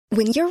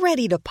When you're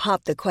ready to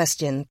pop the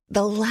question,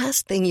 the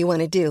last thing you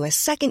want to do is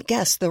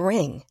second-guess the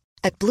ring.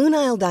 At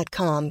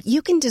BlueNile.com,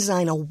 you can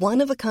design a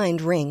one-of-a-kind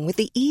ring with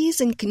the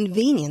ease and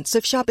convenience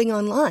of shopping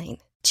online.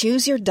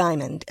 Choose your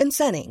diamond and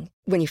setting.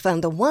 When you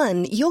find the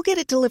one, you'll get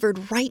it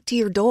delivered right to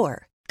your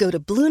door. Go to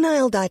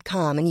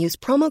BlueNile.com and use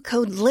promo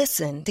code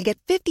LISTEN to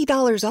get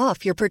 $50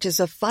 off your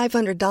purchase of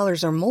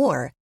 $500 or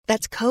more.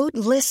 That's code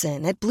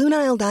LISTEN at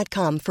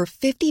BlueNile.com for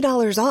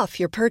 $50 off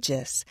your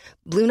purchase.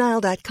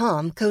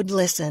 BlueNile.com, code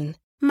LISTEN.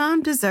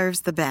 Mom deserves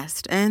the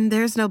best, and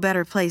there's no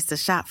better place to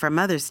shop for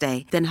Mother's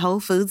Day than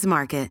Whole Foods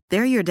Market.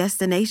 They're your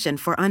destination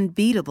for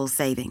unbeatable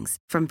savings,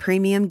 from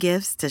premium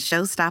gifts to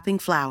show-stopping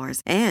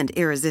flowers and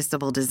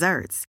irresistible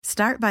desserts.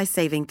 Start by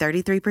saving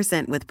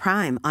 33% with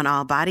Prime on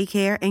all body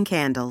care and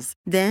candles.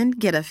 Then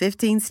get a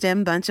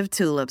 15-stem bunch of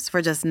tulips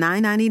for just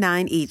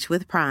 $9.99 each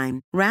with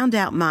Prime. Round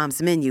out Mom's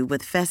menu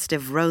with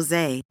festive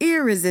rosé,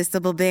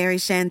 irresistible berry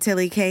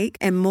chantilly cake,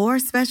 and more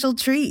special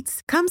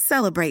treats. Come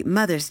celebrate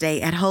Mother's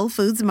Day at Whole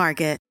Foods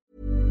Market.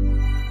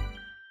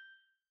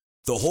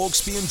 The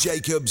Hawksby and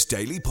Jacobs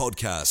Daily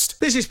Podcast.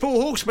 This is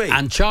Paul Hawksby.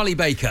 And Charlie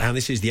Baker. And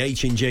this is the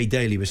H&J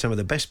Daily with some of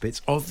the best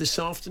bits of this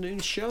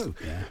afternoon's show.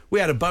 Yeah. We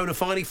had a bona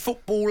fide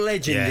football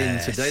legend in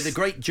today, the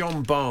great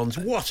John Barnes.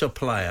 What a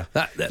player.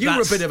 You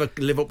were a bit of a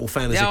Liverpool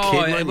fan as a kid,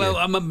 weren't you? Well,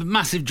 I'm a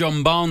massive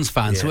John Barnes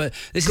fan. Yeah. So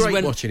this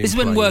is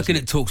when working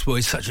at TalkSport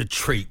is such a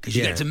treat, because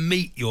you get to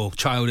meet your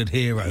childhood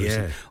heroes.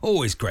 Yeah.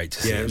 Always great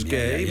to see him. It was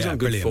good. He was on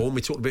good form.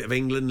 We talked a bit of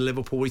England and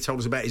Liverpool. He told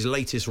us about his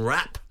latest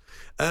rap.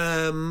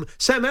 Sam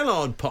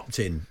Ellard popped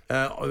in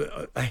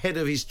ahead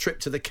of his trip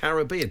to the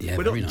Caribbean. Yeah,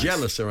 we're not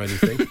jealous or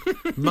anything.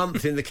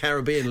 Month in the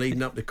Caribbean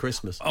leading up to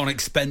Christmas. On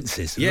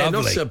expenses. Yeah,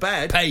 lovely. Not so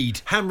bad.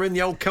 Paid. Hammering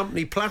the old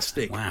company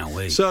plastic.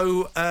 Wow.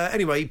 So,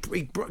 anyway,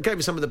 he gave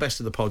us some of the best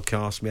of the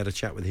podcast. We had a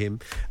chat with him.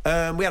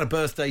 We had a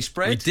birthday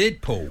spread. We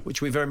did, Paul.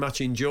 Which we very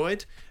much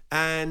enjoyed.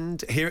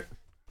 And here...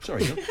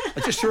 Sorry,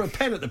 I just threw a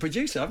pen at the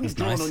producer. I haven't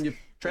drawn on your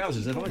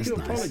trousers, have I? I do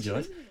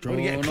apologise. Drawn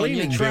on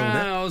your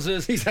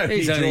trousers. He's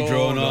only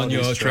drawn on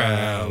your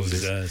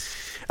trousers.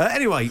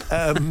 Anyway,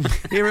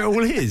 here it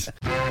all is.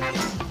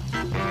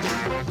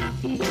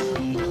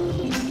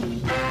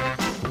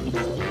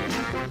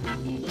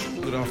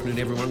 Good afternoon,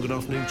 everyone. Good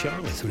afternoon,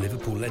 Charlie. Some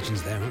Liverpool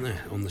legends there, aren't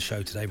there, on the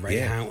show today? Ray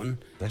Houghton,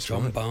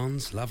 John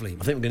Barnes, lovely.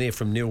 I think we're going to hear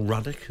from Neil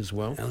Ruddock as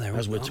well,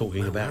 as we're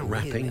talking about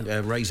rapping.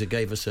 Razor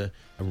gave us a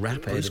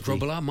rap. Bruce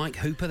Grobbelaar, Mike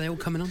Hooper, they all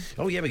coming on?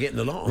 Oh, yeah, we're getting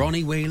a lot on.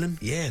 Ronnie Whelan.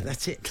 Yeah,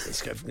 that's it.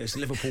 It's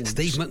Liverpool.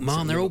 Steve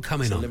McMahon, they're all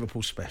coming on. It's a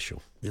Liverpool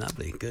special.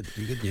 Lovely, good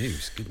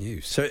news.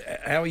 So,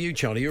 how are you,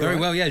 Charlie? Very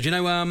well, yeah. Do you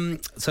know,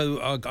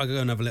 so I go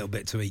and have a little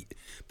bit to eat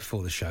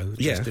before the show,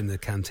 just in the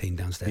canteen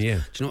downstairs. Yeah.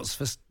 Do you know what's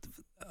first?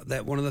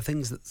 One of the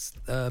things that's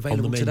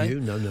available on the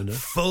menu? Today? No.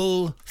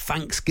 Full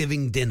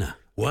Thanksgiving dinner.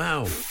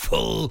 Wow.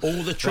 Full.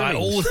 All the trimmings.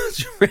 All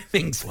the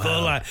trimmings. Wow.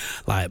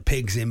 Full, like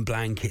pigs in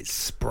blankets,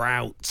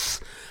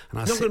 sprouts. And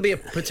it's not going to be a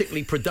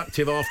particularly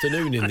productive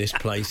afternoon in this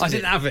place. I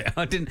didn't have it.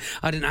 I didn't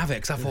have it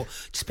because I thought,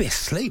 just be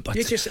asleep.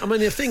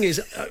 The thing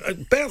is,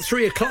 about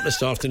 3 o'clock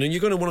this afternoon,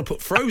 you're going to want to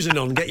put Frozen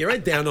on, get your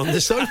head down on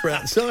the sofa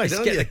outside,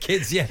 Just get the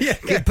kids,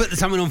 put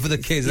something on for the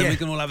kids, and we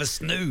can all have a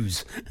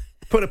snooze.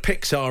 Put a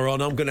Pixar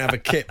on, I'm going to have a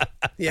kip.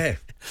 Yeah.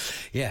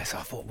 Yeah, so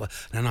I thought,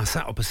 and I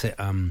sat opposite,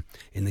 in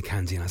the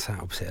canteen, I sat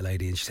opposite a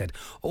lady and she said,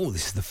 oh,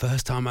 this is the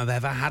first time I've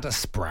ever had a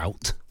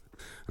sprout.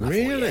 And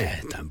really? I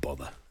thought, don't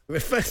bother. The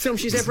first time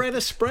she's ever had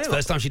a sprout?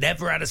 First time she'd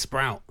ever had a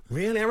sprout.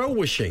 Really? How old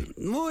was she?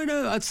 Well,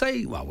 no, I'd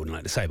say, I wouldn't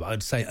like to say, but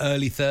I'd say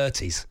early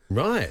 30s.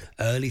 Right.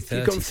 Early 30s.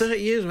 You've gone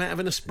 30 years without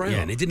having a sprout. Yeah,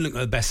 and it didn't look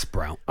like the best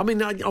sprout. I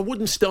mean, I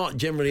wouldn't start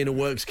generally in a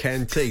works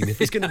canteen. If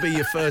it's going to be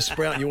your first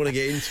sprout, you want to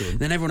get into them.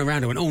 Then everyone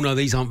around her went, oh, no,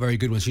 these aren't very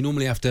good ones. You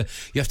normally have to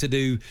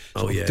do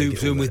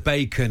them with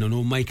bacon and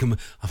all make them.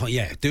 I thought,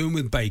 do them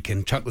with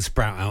bacon, chuck the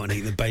sprout out and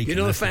eat the bacon.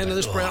 You're not a fan of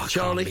the sprout,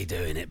 Charlie? I can't be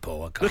doing it,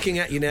 Paul. Looking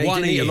at you now, you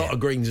didn't eat a lot of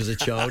greens as a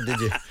child, did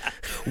you?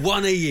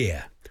 One a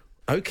year.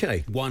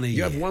 Okay. One a year.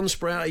 You have one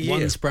sprout a year?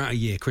 One sprout a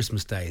year,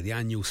 Christmas Day, the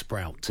annual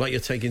sprout. Like you're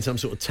taking some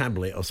sort of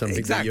tablet or something.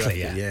 Exactly,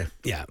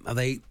 yeah. Are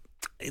they...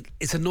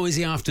 It's a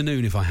noisy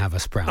afternoon if I have a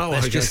sprout. Oh,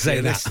 let's just say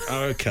that.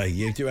 Okay,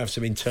 you do have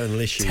some internal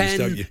issues,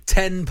 don't you?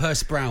 10 per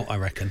sprout, I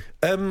reckon.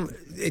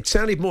 It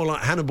sounded more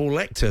like Hannibal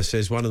Lecter,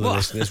 says one of the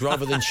listeners,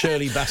 rather than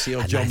Shirley Bassey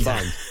or John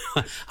Barnes.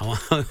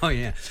 Oh,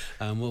 yeah.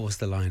 What was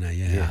the line?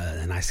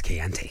 A nice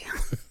Chianti.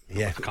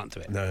 Yeah, I can't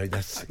do it. No, I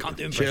can't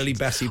do impressions. Shirley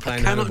Bassey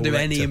playing I cannot Hannibal do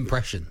any Lecter.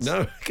 impressions.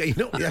 No, okay,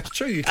 that's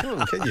true. You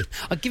can't, can you?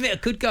 I give it a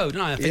good go,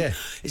 don't I? I think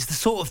it's the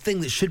sort of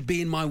thing that should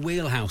be in my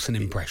wheelhouse. An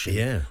impression.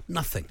 Yeah,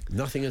 nothing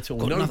at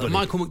all. Nothing.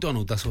 Michael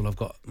McDonald. That's all I've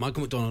got.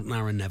 Michael McDonald and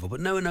Aaron Neville,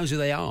 but no one knows who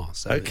they are.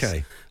 So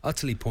it's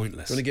utterly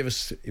pointless. You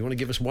want to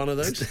give us one of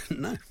those?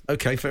 No.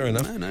 Okay, fair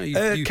enough. No.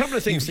 A couple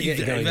of things to get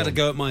going. You've had a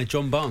go at my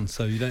John Barnes,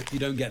 so you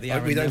don't get the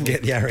Aaron. We don't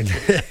get the Aaron.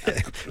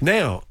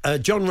 Now,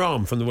 John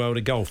Rahm from the World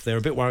of Golf. They're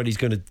a bit worried he's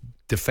going to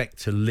defect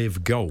to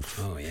Live Golf.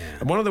 Oh, yeah.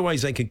 And one of the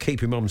ways they could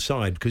keep him on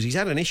side, because he's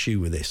had an issue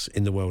with this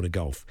in the World of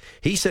Golf,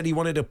 he said he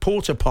wanted a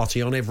porta potty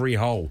on every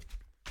hole.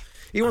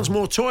 He wants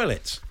more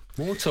toilets.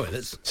 More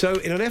toilets? So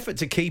in an effort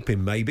to keep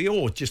him, maybe,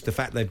 or just the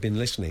fact they've been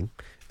listening,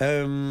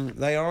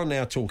 they are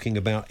now talking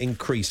about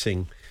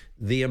increasing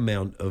the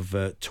amount of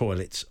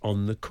toilets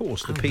on the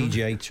course. The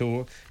PGA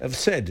Tour have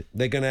said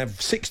they're going to have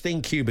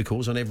 16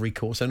 cubicles on every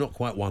course, so not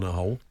quite one a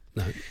hole.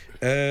 No.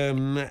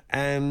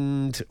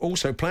 And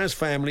also, players'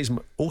 families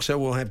also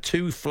will have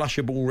 2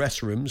 flushable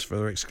restrooms for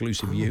their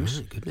exclusive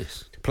use. My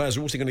goodness. Players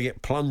are also going to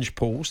get plunge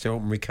pools to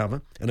help them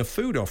recover, and a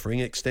food offering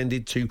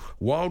extended to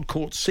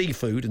wild-caught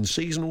seafood and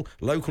seasonal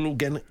local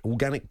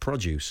organic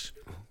produce.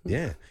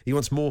 Yeah, he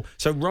wants more.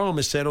 So Rahm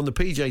has said on the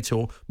PGA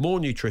Tour, more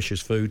nutritious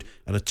food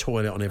and a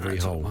toilet on every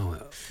hole.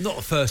 Not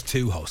the first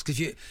 2 holes, because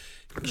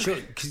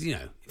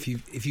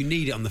if you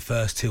need it on the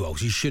first 2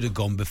 holes, you should have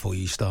gone before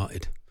you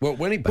started. Well,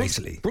 when Brooks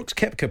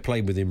Koepka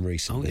played with him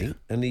recently,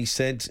 and he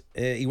said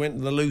he went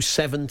to the loo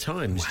 7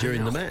 times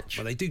during the match.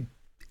 Well, they do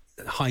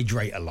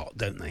hydrate a lot,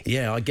 don't they?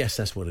 Yeah, I guess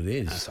that's what it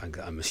is.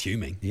 I'm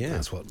assuming. Yeah,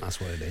 that's what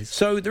it is.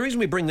 So the reason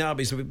we bring that up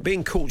is that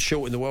being caught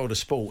short in the world of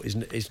sport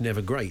is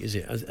never great, is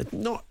it?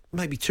 Not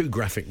maybe too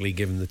graphically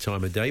given the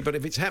time of day, but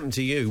if it's happened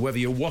to you, whether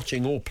you're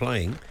watching or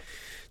playing,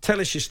 tell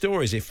us your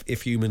stories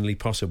if humanly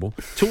possible.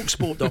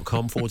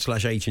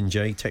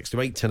 Talksport.com/H&J, text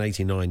to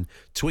 81089,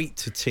 tweet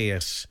to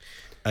TS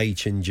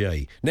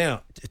H&J.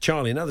 Now,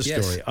 Charlie, another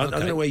story. Yes, I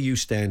don't know where you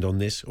stand on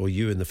this, or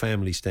you and the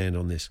family stand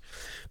on this,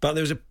 but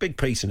there was a big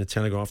piece in the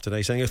Telegraph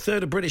today saying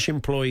 1/3 of British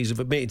employees have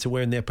admitted to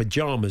wearing their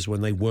pyjamas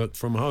when they work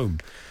from home.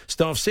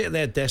 Staff sit at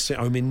their desks at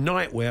home in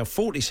nightwear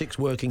 46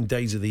 working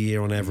days of the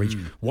year on average.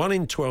 1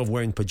 in 12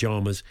 wearing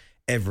pyjamas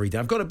every day.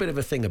 I've got a bit of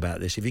a thing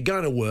about this. If you're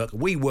going to work,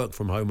 we work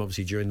from home,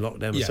 obviously, during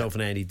lockdown. Myself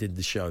and Andy did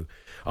the show.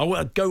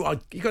 You've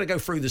got to go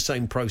through the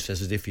same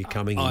process as if you're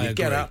coming in. You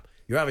get up,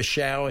 you have a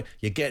shower,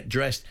 you get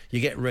dressed,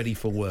 you get ready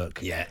for work.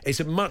 Yeah. It's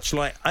much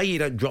like, you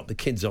don't drop the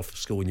kids off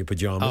school in your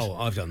pyjamas. Oh,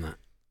 I've done that.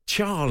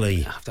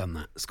 Charlie. I've done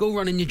that. School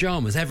run in your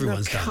pyjamas.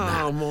 Everyone's done that.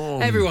 Come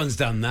on. Everyone's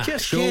done that,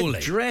 Just surely.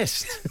 get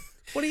dressed.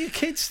 What do your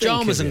kids think?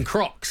 Pyjamas and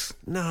Crocs.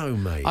 No,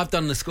 mate. I've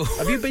done the school...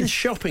 Have you been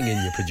shopping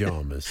in your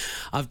pyjamas?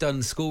 I've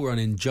done school run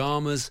in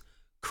pyjamas,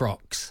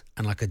 Crocs,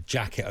 and like a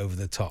jacket over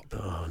the top.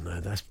 Oh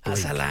no, that's bleak.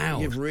 That's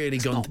allowed. You've really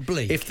It's gone not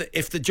bleak.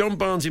 If the John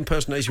Barnes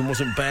impersonation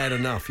wasn't bad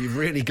enough, you've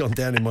really gone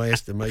down in my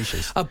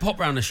estimations. I pop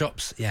round the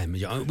shops. Yeah, we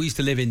used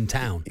to live in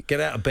town. You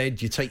get out of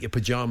bed, you take your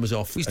pyjamas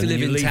off. We used to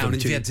live in town,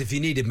 and if you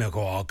needed milk,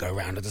 I'll go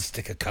round and just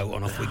stick a coat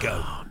on. Off we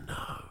go. Oh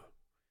no.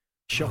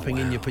 Shopping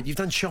in your you've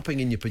done shopping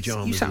in your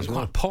pyjamas. You sound as well.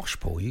 quite posh,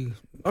 Paul. You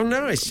Oh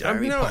no, it's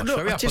very posh,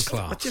 very upper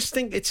class. I just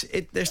think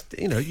there's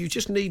you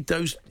just need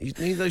those. You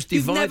need those.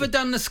 You've never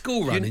done the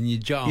school run in your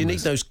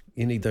pyjamas.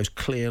 You need those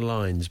clear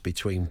lines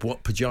between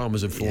what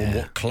pyjamas are for and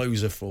what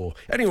clothes are for.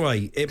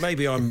 Anyway, it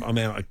maybe I'm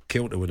out of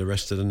kilter with the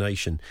rest of the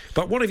nation.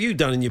 But what have you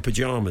done in your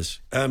pyjamas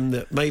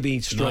that maybe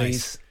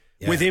strays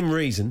within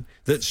reason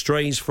that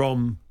strays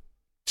from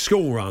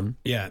school run?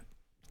 Yeah.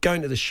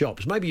 Going to the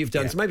shops. Maybe you've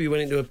done. Maybe you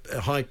went into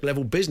a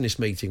high-level business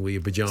meeting with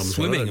your pyjamas.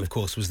 Swimming, of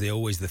course, was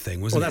always the thing,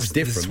 wasn't it? Well, that's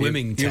different. The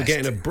swimming you were test.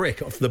 getting a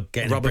brick off the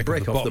rubber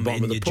brick off the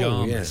bottom of the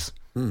pool. Yes.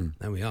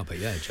 There we are. But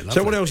yeah,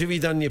 so what else have you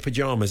done in your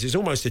pyjamas? It's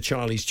almost a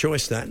Charlie's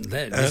choice. That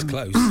it is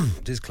close.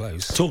 It is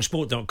close.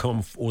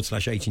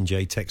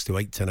 Talksport.com/H&J. Text to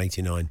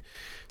 81089.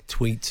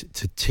 Tweet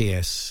to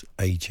TS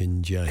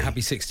H&J.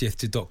 Happy 60th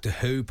to Doctor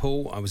Who,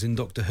 Paul. I was in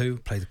Doctor Who,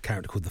 played a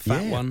character called the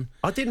Fat One.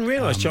 I didn't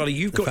realise, Charlie,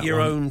 you've got your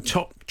own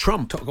top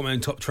trump. I've got my own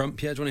top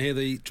trump. Yeah, do you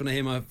want to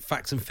hear my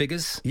facts and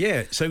figures?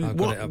 Yeah. So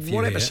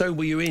what episode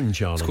were you in,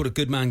 Charlie? It's called A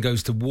Good Man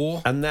Goes to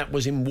War. And that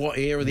was in what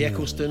era? The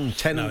Eccleston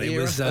Tennant era? It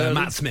was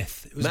Matt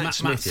Smith. It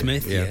was Matt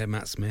Smith. Yeah,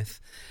 Matt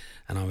Smith.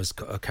 And I was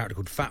got a character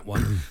called Fat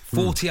One.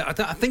 40. I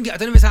don't know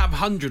if it's out of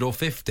 100 or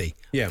 50.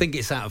 Yeah. I think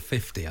it's out of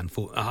 50 and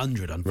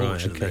 100.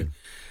 Unfortunately. Right, okay.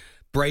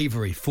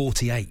 Bravery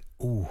 48.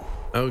 Ooh.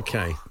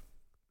 Okay.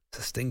 It's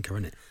a stinker,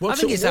 isn't it?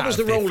 What was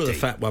the role of the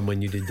Fat One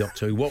when you did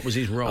Doctor Who? What was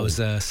his role? I was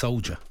a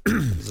soldier.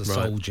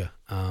 Soldier,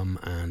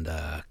 and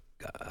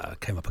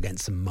came up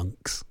against some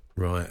monks.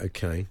 Right.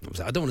 Okay.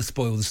 I don't want to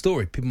spoil the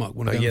story. People might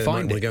want to go and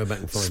find it. Go back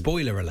and find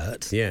Spoiler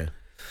alert. Yeah.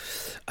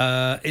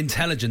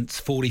 Intelligence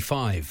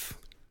 45.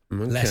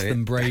 Okay. Less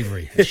than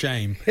bravery. A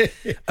shame.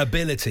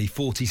 Ability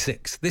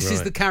 46. This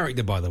is the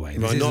character, by the way.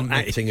 This not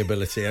acting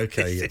ability.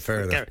 Okay,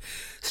 fair enough.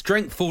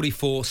 Strength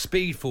 44,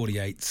 speed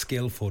 48,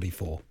 skill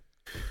 44.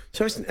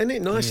 So isn't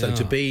it nice though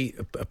to be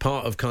a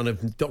part of kind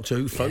of Doctor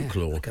Who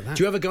folklore? Look at that.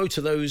 Do you ever go to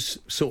those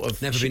sort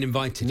of? Never been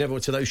invited. Never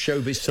to those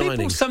showbiz signings.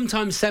 People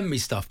sometimes send me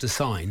stuff to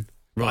sign,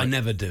 but I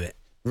never do it.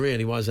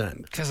 Really? Why is that?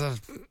 Because I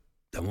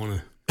don't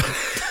want to.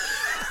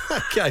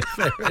 Okay,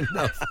 fair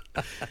enough.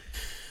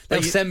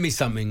 They'll send me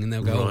something and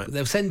they'll go,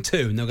 they'll send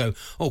 2 and they'll go,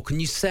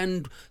 can you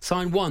sign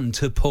one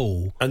to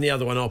Paul? And the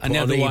other one I'll put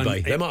on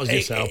eBay. They might as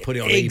well say I'll put it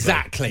on eBay.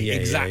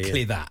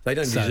 Exactly that. They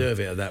don't deserve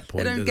it at that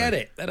point. They don't get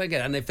it.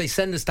 And if they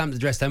send a stamped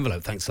addressed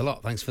envelope, thanks a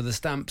lot. Thanks for the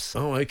stamps.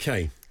 Oh,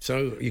 okay.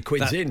 So your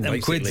quid's in,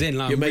 basically. Quid's in.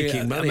 Like, you're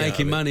making money. I'm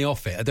making money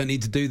off it. I don't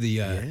need to do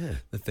the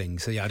thing.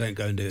 So I don't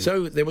go and do it.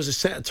 So there was a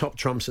set of top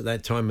trumps at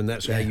that time, and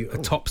that's how you... a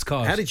Topps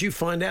card. How did you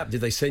find out?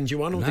 Did they send you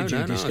one, or did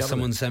you discover it?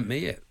 Someone sent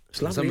me it.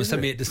 It's lovely, Someone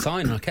sent me it to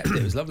sign and I kept it.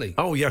 It was lovely.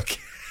 Oh, yeah.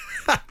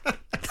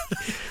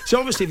 So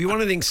obviously, if you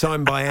want anything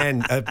signed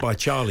by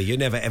Charlie, you're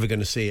never ever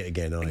going to see it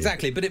again, are you?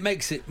 Exactly, but it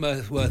makes it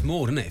worth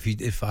more, doesn't it?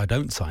 If I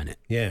don't sign it.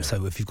 Yeah.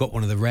 So if you've got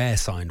one of the rare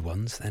signed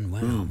ones, then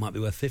it might be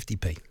worth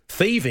 50p.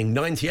 Thieving,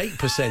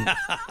 98%.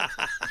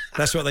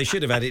 That's what they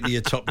should have added to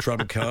your top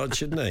trump card,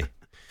 shouldn't they?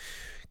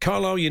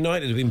 Carlisle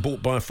United have been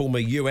bought by a former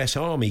US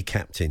Army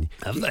captain.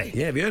 Have they?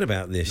 Yeah, have you heard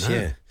about this? No.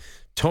 Yeah.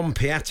 Tom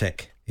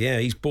Piatek. Yeah,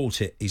 he's bought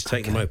it. He's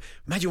taken them over.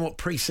 Imagine what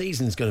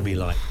pre-season's going to be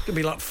like. It's going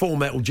to be like Full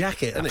Metal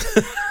Jacket, isn't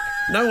it?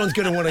 No one's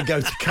going to want to go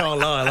to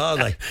Carlisle, are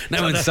they?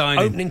 No one's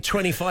signing. Opening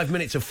 25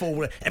 minutes of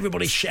full.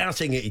 Everybody's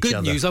shouting at each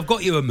other. Good news, I've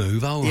got you a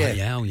move. Oh,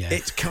 yeah. right, yeah.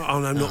 It's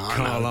not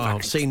Carlisle.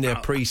 I've seen their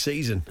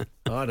pre-season.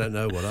 I don't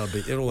know what I'll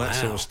be. All that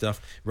sort of stuff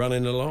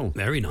running along.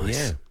 Very nice.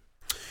 Yeah.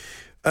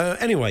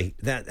 Anyway,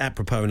 that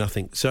apropos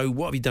nothing. So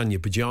what have you done? Your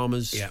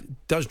pyjamas? Yeah.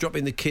 Does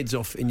dropping the kids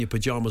off in your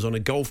pyjamas on a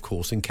golf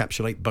course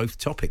encapsulate both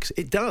topics?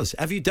 It does.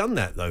 Have you done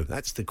that, though?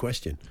 That's the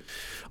question.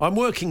 I'm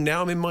working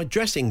now. I'm in my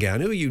dressing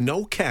gown. Who are you,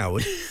 Noel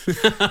Coward?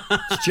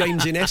 It's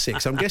James in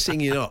Essex. I'm guessing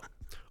you're not.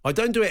 I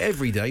don't do it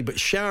every day, but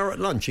shower at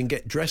lunch and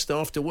get dressed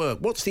after work.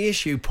 What's the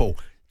issue, Paul?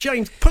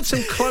 James, put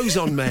some clothes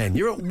on, man.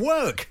 You're at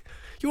work.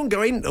 You won't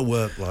go into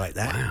work like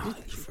that. Wow,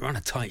 you've run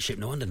a tight ship.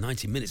 No wonder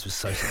 90 minutes was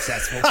so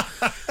successful.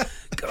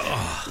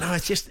 God. No,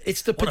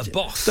 it's the What a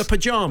boss. The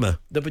pyjama.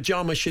 The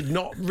pyjama should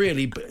not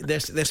really.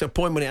 There's a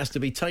point when it has to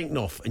be taken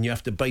off, and you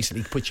have to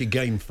basically put your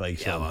game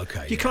face on.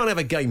 Okay. You can't have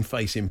a game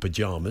face in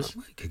pyjamas.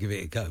 Well, could give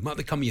it a go. Might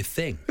become your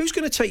thing. Who's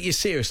going to take you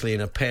seriously in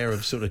a pair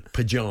of sort of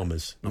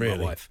pyjamas? Not really?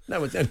 my wife.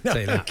 No, Tell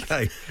you that.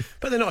 okay.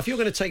 But then, if you're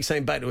going to take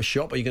something back to a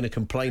shop, or you're going to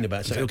complain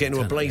about something, you'll get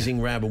into a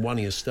blazing row with one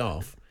of your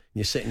staff.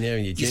 You're sitting there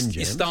in your gin jams.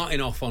 You're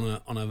starting off on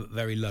a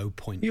very low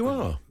point. You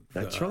are.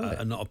 That's right.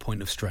 And not a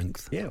point of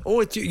strength. Yeah.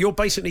 Or you're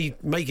basically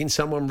making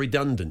someone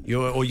redundant.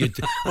 Or you're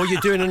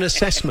doing an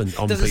assessment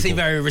on Doesn't people. seem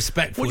very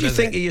respectful. What do you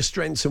think of your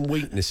strengths and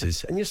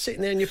weaknesses? And you're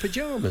sitting there in your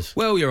pyjamas.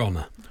 Well, Your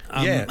Honour.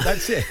 Yeah,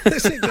 that's it.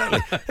 That's exactly.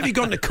 Have you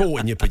gone to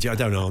court in your pyjamas?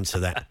 Don't answer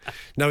that.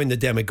 Knowing the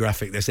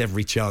demographic, there's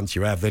every chance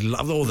you have.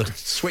 All the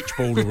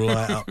switchboard will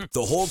light up.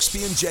 The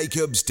Hawksby and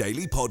Jacobs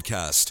Daily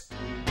Podcast.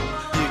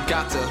 You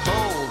got to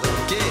hold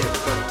and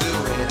give, but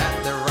do it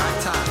at the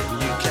right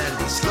time. You can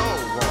be slow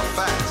or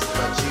fast,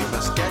 but you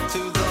must get to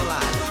the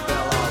line.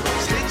 They'll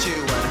always hit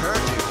you and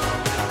hurt you,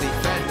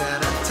 defend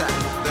and attack.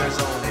 There's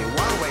only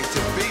one way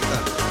to beat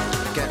them,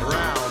 get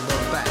round the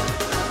back.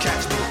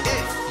 Catch me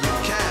if you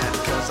can,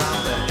 cause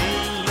I'm the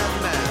England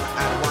man.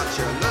 And what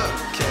you're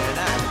looking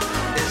at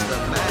is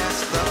the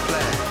master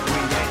plan. We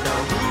ain't no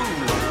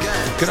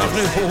hooligans. Good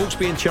afternoon, Paul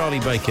Hawksby and Charlie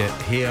Baker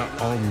here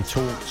on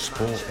Talk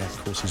Sport. That,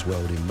 of course, is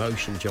World in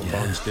Motion. John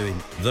Barnes doing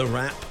the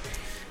rap.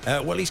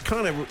 Well, he's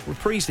kind of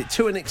reprised it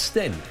to an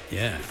extent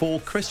for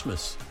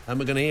Christmas. And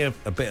we're going to hear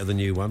a bit of the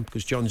new one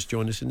because John's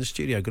joined us in the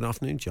studio. Good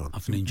afternoon, John.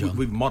 Afternoon, John.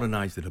 We've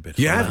modernised it a bit.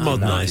 You have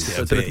modernised it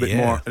a bit,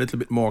 a little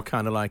bit more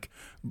kind of like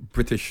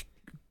British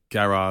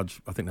garage.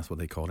 I think that's what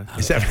they call it.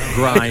 Is that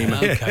grime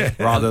Okay.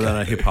 rather than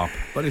a hip hop?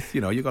 But it's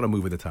you got to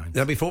move with the times.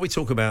 Now, before we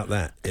talk about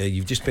that,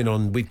 you've just been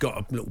on. We've got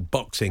a little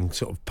boxing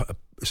sort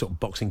of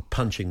boxing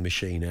punching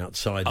machine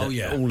outside.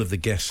 That all of the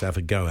guests have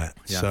a go at.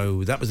 Yeah.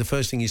 So that was the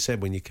first thing you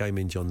said when you came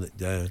in, John.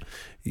 That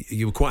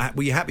you were quite.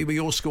 Were you happy with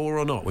your score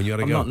or not when you had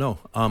a go? I'm not.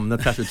 No.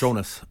 Natasha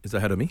Jonas is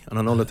ahead of me, and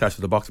I know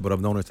Natasha's a boxer, but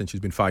I've known her since she's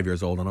been 5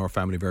 years old. I know her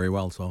family very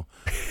well. So,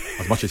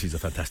 as much as she's a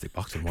fantastic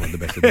boxer, one of the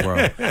best in the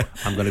world,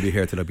 I'm going to be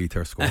here till I beat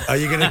her score. Are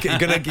you going to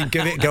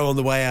give it a go on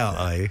the way out?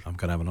 Are you? I'm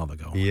going to have another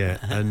go. Yeah.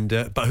 And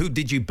but who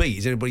did you beat?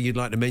 Is there anybody you'd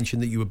like to mention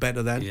that you were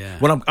better than? Yeah.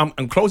 Well,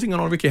 I'm closing in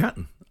on Ricky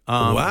Hatton.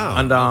 Wow.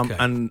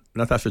 And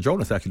Natasha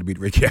Jonas actually beat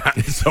Ricky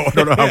Hatton, so I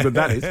don't know how good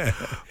that is.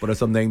 But there's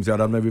some names that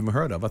I've never even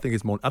heard of. I think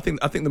it's more. I think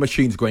the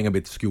machine's going a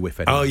bit skew with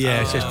it. Oh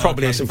yeah, it's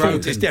probably okay.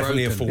 it's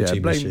definitely a faulty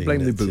machine. Blame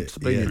the that's boots. it.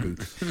 Blame Yeah. the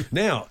boots.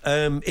 Now,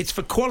 it's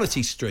for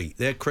Quality Street,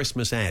 their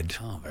Christmas ad.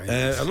 Oh, very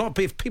nice. A lot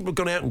of people have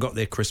gone out and got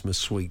their Christmas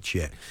sweets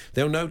yet.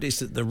 They'll notice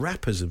that the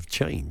wrappers have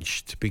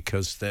changed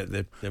because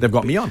they've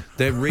got me on.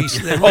 They're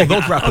Oh,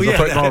 those wrappers. I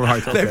thought- all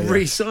right, okay, they're yeah.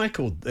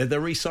 recycled.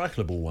 They're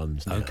recyclable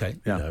ones now. Okay.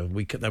 You Yeah. know,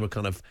 they were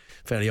kind of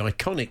fairly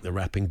iconic, the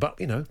wrapping, but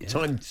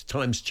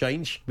times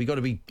change. We got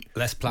to be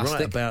Less plastic.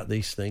 right about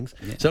these things.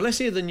 So let's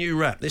hear the new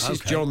wrap. This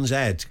is Okay. John's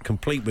ad,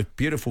 complete with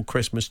beautiful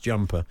Christmas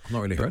jumper. I've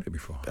not really heard it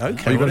before.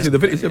 Okay. Are you going to see the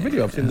video? It's a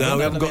video. I've seen No,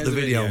 we it. haven't got the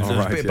video. video. So All it's a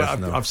right, bit- yes,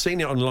 but no. I've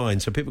seen it online,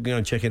 so people can go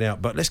and check it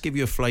out. But let's give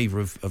you a flavour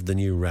of the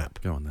new rap.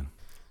 Go on then.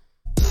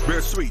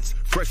 Rare sweets,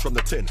 fresh from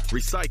the tin,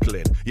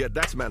 recycling, yeah,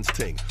 that's man's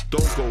thing.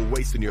 Don't go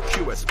wasting your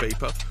QS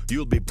paper,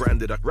 you'll be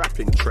branded a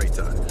wrapping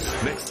traitor.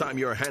 Next time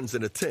your hand's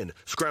in a tin,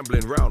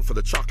 scrambling round for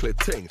the chocolate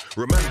ting.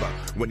 Remember,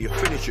 when you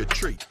finish your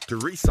treat, to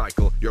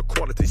recycle your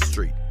Quality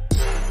Street.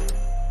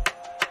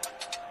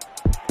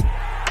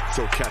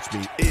 So catch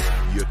me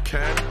if you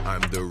can,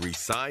 I'm the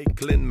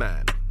recycling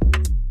man.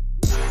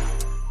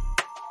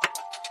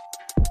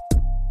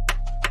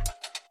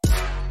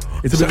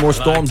 It's a bit more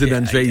Stormzy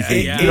than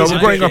Jay-Z. Yeah, you know,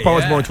 growing up, I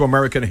was yeah. more into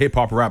American hip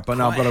hop rap, but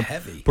now I've Quite got to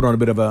heavy. put on a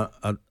bit of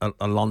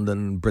a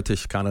London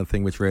British kind of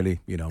thing, which really,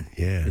 Yeah.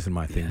 isn't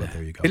my thing. But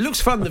there you go. It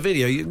looks fun, the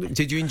video.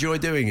 Did you enjoy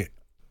doing it?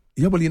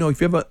 Yeah, well, if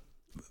you ever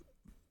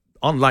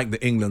unlike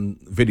the England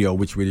video,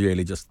 which we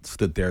really just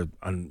stood there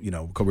and,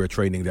 because we were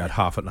training there at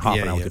half an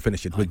hour to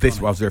finish it. With this,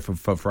 I was there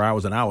for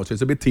hours and hours. So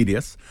it's a bit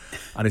tedious.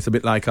 And it's a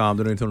bit like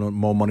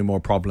More Money, More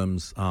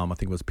Problems. I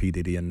think it was P.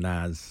 Diddy and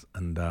Nas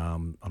and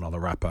another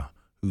rapper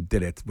who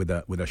did it with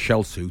a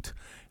shell suit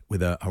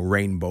with a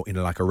rainbow,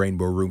 like a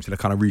rainbow room. So they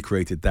kind of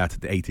recreated that,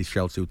 the 80s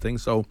shell suit thing.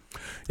 So,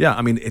 yeah,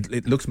 I mean,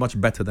 it looks much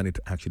better than it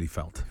actually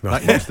felt.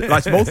 Right.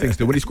 Like most things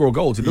do. When you score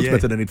goals, it looks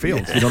better than it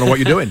feels. You don't know what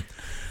you're doing.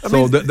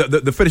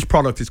 The finished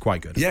product is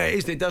quite good. Yeah, it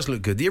is. It does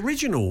look good. The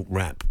original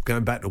rap,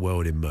 going back to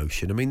World in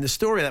Motion, I mean, the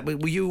story of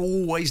that, were you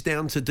always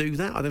down to do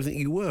that? I don't think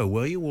you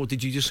were you? Or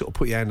did you just sort of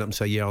put your hand up and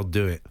say, yeah, I'll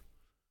do it?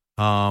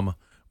 Well,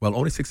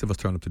 only 6 of us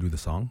turned up to do the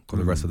song, because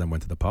the rest of them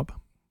went to the pub.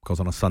 Because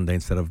on a Sunday,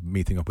 instead of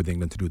meeting up with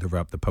England to do the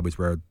rap, the pub is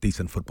where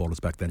decent footballers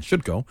back then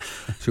should go.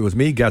 So it was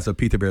me, Gazza,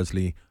 Peter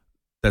Beardsley,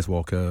 Des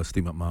Walker,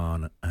 Steve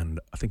McMahon,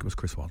 and I think it was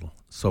Chris Waddle.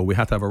 So we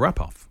had to have a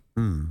rap-off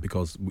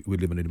because we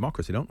live in a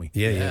democracy, don't we?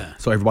 Yeah.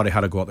 So everybody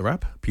had to go at the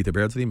rap. Peter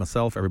Beardsley,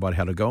 myself, everybody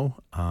had to go.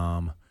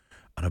 And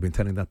I've been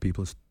telling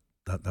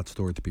that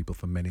story to people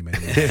for many, many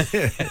years.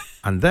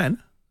 And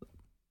then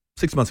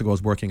 6 months ago, I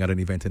was working at an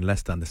event in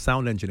Leicester, and the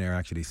sound engineer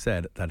actually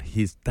said that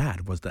his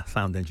dad was the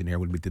sound engineer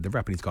when we did the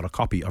rap, and he's got a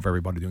copy of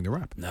everybody doing the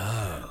rap.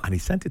 No. And he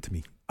sent it to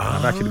me. And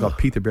I've actually got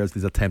Peter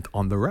Beardsley's attempt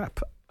on the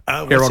rap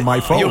here on my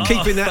phone. You're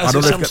keeping that as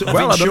some sort of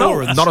insurance? I don't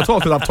know. Not at all,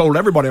 because I've told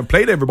everybody and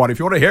played everybody. If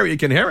you want to hear it, you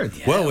can hear it.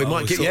 Yeah, well, we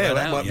might get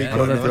that might be. I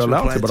don't know if they're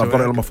allowed to, but I've got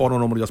it on my phone,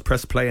 and normally just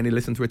press play and you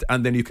listen to it,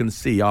 and then you can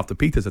see after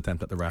Peter's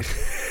attempt at the rap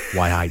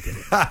why I did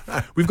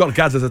it. We've got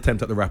Gazza's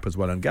attempt at the rap as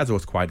well, and Gazza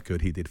was quite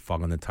good. He did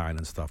Fog on the Tyne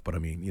and stuff, but I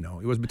mean,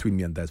 it was between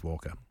me and Des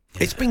Walker.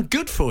 Yeah. It's been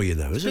good for you,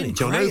 though, hasn't it,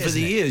 John? Great, over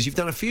the years, you've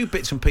done a few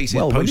bits and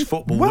pieces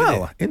post-football.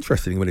 Well,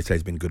 interesting when it says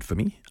it's been good for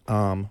me.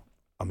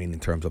 I mean,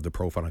 in terms of the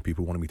profile and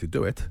people wanting me to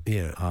do it.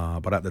 Yeah.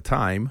 But at the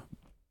time,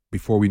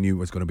 before we knew it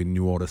was going to be a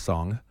New Order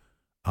song,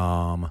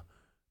 and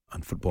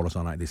footballers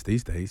are like this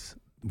these days,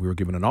 we were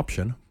given an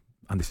option,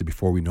 and this is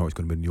before we know it's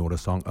going to be a New Order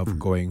song, of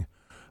going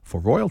for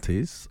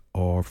royalties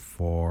or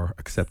for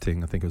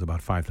accepting, I think it was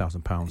about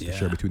 £5,000 to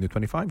share between the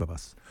 25 of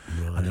us.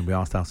 Right. And then we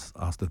asked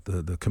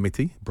the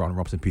committee, Brian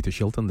Robson, Peter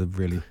Shilton, the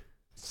really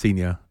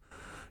senior,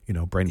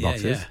 brain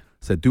boxes,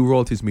 said, do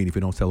royalties mean if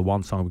we don't sell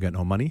one song, we get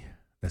no money?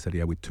 They said,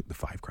 yeah, we took the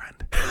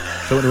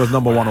 $5,000. So it was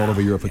number one all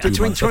over Europe for 2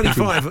 months. Between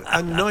 25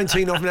 and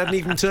 19 of them hadn't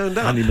even turned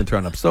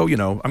up. So,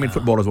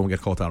 footballers won't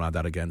get caught out like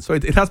that again. So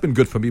it has been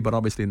good for me, but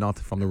obviously not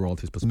from the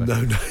royalties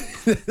perspective.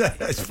 No.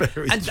 That's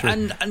very true.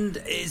 And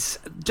it's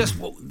just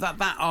that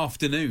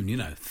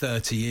afternoon,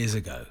 30 years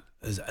ago,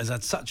 has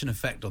had such an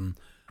effect on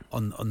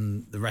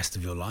the rest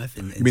of your life.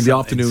 You mean the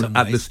afternoon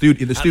at the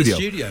studio?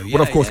 Yeah,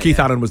 but of course, Keith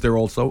Allen was there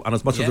also, and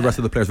as much as the rest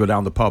of the players were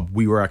down the pub,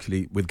 we were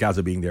actually, with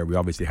Gazza being there, we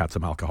obviously had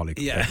some alcoholic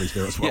beverage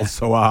there as well.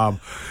 So,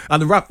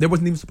 and the rap, there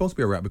wasn't even supposed to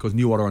be a rap because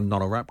New Order are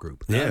not a rap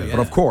group. But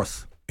of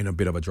course, in a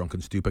bit of a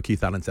drunken stupor,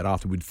 Keith Allen said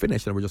after we'd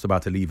finished and we're just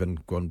about to leave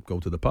and go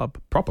to the pub,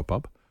 proper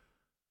pub,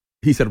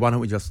 he said, why don't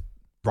we just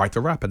write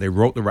the rap? And they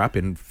wrote the rap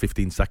in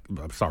 15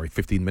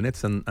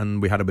 minutes,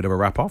 and we had a bit of a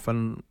rrap off,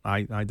 and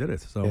I did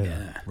it. So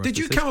did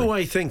you come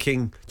away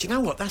thinking, do you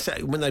know what, that's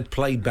when they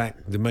played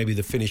back maybe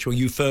the finish, or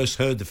you first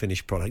heard the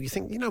finished product, you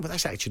think, but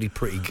that's actually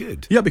pretty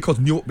good? Yeah, because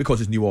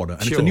it's New Order,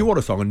 and it's a New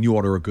Order song, and New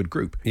Order are a good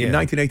group. In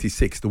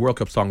 1986, the World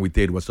Cup song we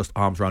did was just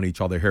Arms Around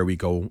Each Other, Here We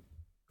Go.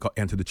 Got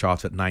entered the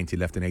charts at 90,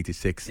 left in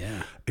 86.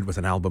 Yeah. It was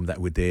an album that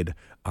we did.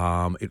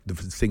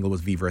 The single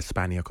was Viva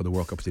España, because the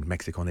World Cup was in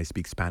Mexico and they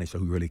speak Spanish, so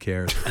who really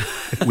cares?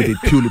 We did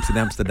Tulips in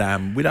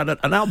Amsterdam. We had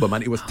an album,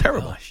 and it was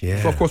terrible. Gosh, yeah.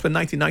 So, of course, when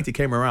 1990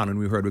 came around and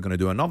we heard we were going to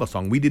do another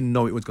song, we didn't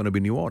know it was going to be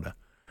New Order.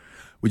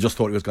 We just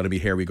thought it was going to be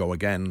Here We Go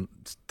Again,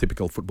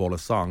 typical footballer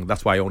song.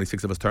 That's why only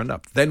 6 of us turned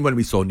up. Then when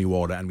we saw New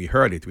Order and we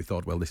heard it, we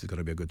thought, well, this is going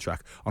to be a good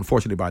track.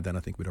 Unfortunately, by then, I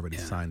think we'd already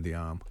signed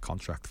the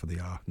contract for the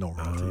no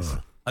royalties.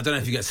 I don't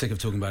know if you get sick of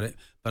talking about it,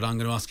 but I'm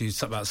going to ask you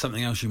about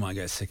something else you might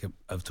get sick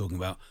of talking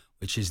about,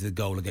 which is the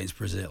goal against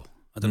Brazil.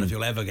 I don't know if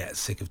you'll ever get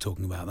sick of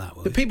talking about that.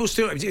 But people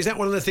still, is that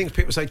one of the things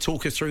people say,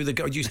 talk us through the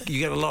goal? You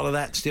get a lot of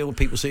that still,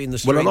 people see in the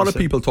streets? Well, a lot of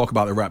people talk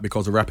about the rap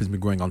because the rap has been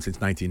going on since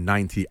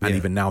 1990, and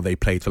even now they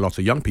play to lots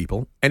of young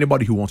people.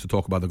 Anybody who wants to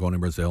talk about the goal in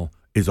Brazil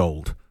is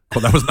old.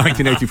 But that was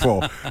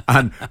 1984,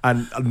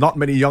 and not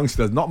many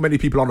youngsters, not many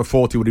people under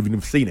 40 would even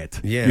have seen it.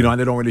 And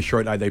they don't really show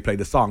it like they play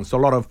the song. So a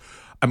lot of,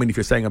 if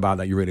you're saying about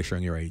that, you're really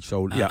showing your age.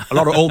 So a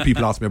lot of old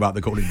people ask me about the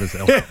goal in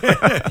Brazil.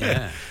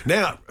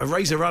 Now,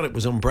 Razor Ruddock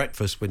was on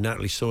Breakfast with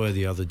Natalie Sawyer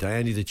the other day.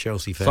 Andy, the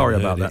Chelsea fan. Sorry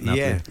about that, Natalie.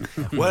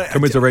 Yeah. Well,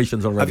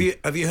 commiserations already.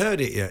 Have you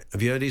heard it yet?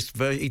 Have you heard his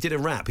version? He did a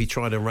rap. He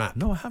tried a rap.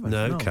 No, I haven't.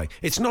 No, okay.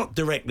 It's not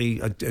directly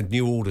a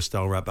New Order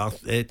style rap,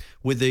 but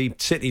with the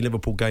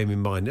City-Liverpool game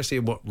in mind. Let's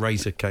hear what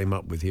Razor came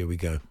up with. Here we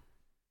go.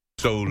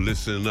 So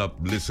listen up,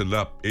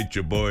 it's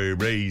your boy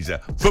Razor.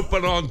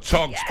 Football on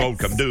TalkSport,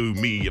 come do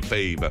me a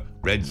favour.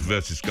 Reds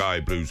versus Sky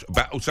Blues, a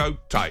battle so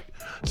tight.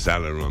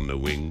 Salah on the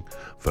wing,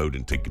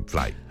 Foden taking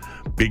flight.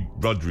 Big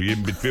Rodri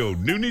in midfield,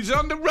 Nunez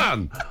on the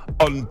run.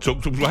 On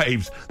TalkSport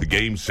waves, the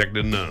game's second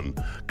to none.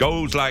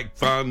 Goals like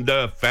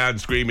thunder,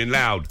 fans screaming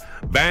loud.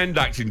 Van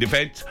Dijk's in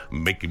defence,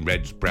 making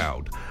Reds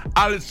proud.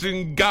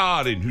 Alisson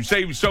Garden, who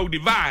saves so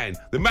divine.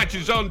 The match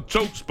is on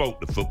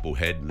TalkSport, the football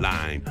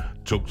headline.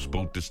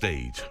 TalkSport the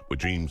stage, where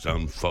dreams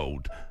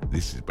unfold.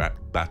 This is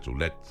battle,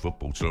 let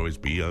football stories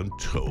be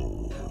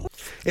untold.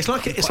 It's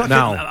like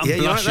now.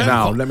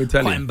 Let me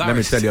tell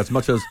you. As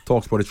much as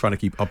TalkSport is trying to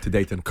keep up to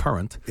date and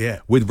current,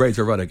 with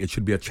Razor Ruddock, it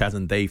should be a Chaz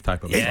and Dave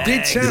type of. It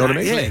did sound. You know what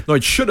I mean? Yeah. No,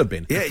 it should have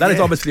been. That is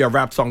obviously a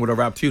rap song with a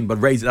rap tune, but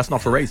Razor, that's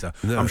not for Razor.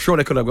 No. I'm sure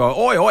they could have gone,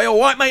 oi,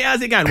 white mate,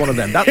 how's it going? One of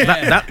them.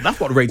 That's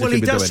what Razor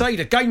should be doing. Well, he does say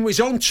the game was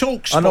on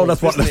TalkSport. I know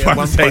that's what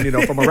I'm saying. You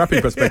know, from a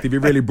rapping perspective, he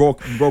really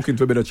broke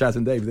into a bit of Chaz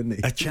and Dave, didn't he?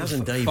 A Chaz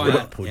and Dave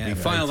rap would be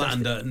file that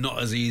under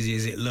not as easy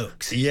as it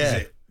looks.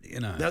 Yeah. You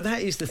know. Now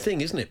that is the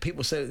thing, isn't it?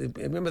 People say,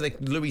 remember the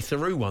Louis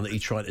Theroux one that he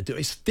tried to do.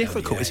 It's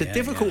difficult. It's a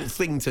difficult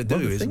thing to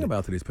do. The thing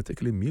about it is,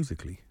 particularly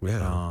musically, there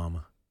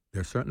are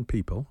certain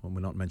people, and we're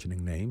not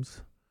mentioning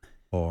names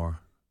or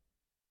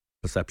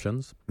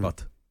perceptions,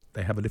 but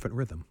they have a different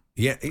rhythm.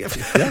 Yeah, they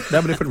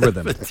have a different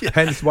rhythm.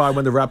 Hence why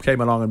when the rap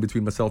came along, and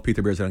between myself,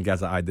 Peter Beers, and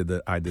Gaza, I did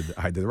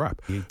the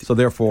rap. So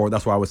therefore,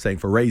 that's why I was saying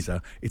for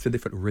Razor, it's a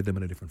different rhythm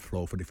and a different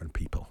flow for different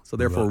people. So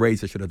therefore,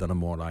 Razor should have done a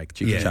more like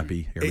cheeky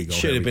chappy. Here we go. It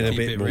should have been a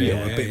bit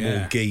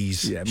more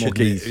geese. Yeah, more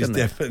geese. It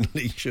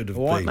definitely should have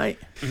been. Mate?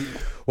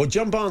 Well,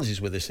 John Barnes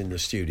is with us in the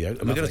studio,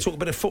 and we're going to talk a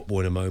bit of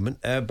football in a moment.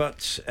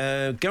 But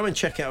go and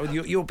check out.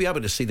 You'll be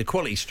able to see the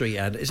Quality Street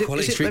ad.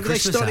 Quality Street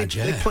Christmas ad?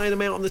 They're playing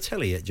them out on the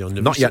telly yet, John?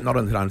 Not yet. Not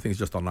until I think it's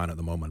just online at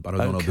the moment. But I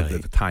don't know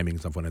the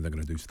timings of when they're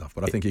going to do stuff.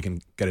 But I think you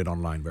can get it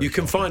online. You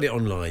can find it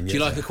online. Do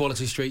you like a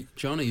Quality Street,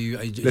 John?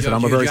 Listen,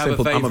 I'm a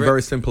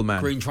very simple man.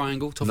 Green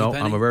triangle, toffee penny?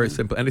 I'm a very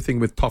simple. Anything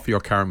with toffee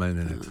or caramel in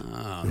it.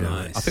 Oh,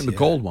 nice. I think the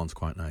gold one's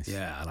quite nice.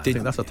 Yeah, I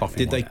think that's a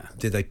toffee. Did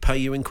they pay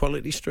you in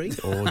Quality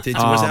Street, or was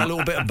that a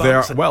little bit of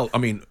bucks? Well, I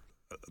mean,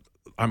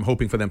 I'm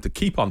hoping for them to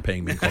keep on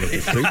paying me in Quality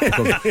Street,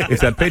 because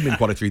if they had paid me in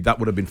Quality Street, that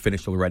would have been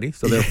finished already.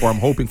 So therefore, I'm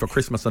hoping for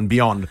Christmas and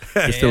beyond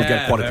to still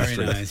get Quality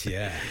Street. Nice,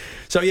 yeah.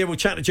 So we'll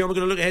chat to John. We're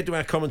going to look ahead to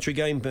our commentary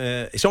game.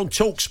 It's on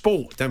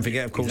TalkSport. Don't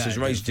forget, of course, as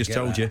Razor just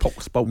told you,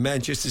 TalkSport.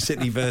 Manchester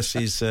City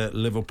versus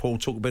Liverpool.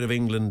 Talk a bit of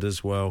England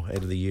as well,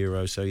 ahead of the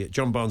Euro. So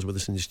John Barnes with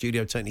us in the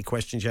studio. Take any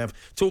questions you have.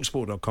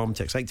 TalkSport.com.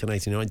 Text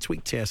 81089.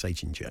 Tweet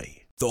TSH and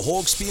J. The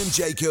Hawksby and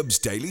Jacobs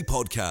Daily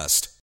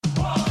Podcast.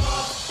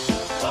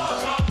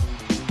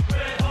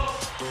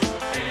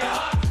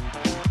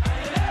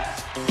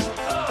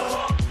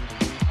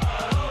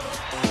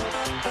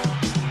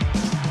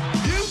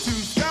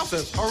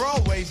 Are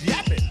always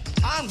yapping.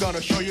 I'm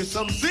gonna show you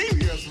some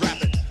serious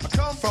rapping. I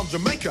come from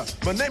Jamaica.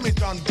 My name is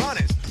John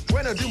Barnes.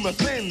 When I do my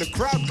thing, the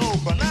crowd go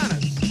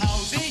bananas.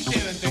 How's he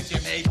doing the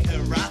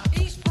Jamaica rap?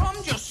 He's from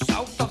just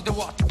south of the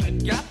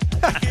Watford Gap.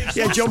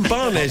 John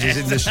Barnes is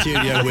in the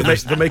studio with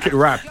us. To make it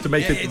rap, to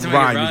make it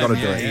rhyme, you've got to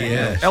do it.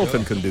 Yeah,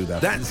 Elton can do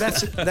that.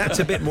 That's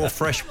a bit more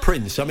Fresh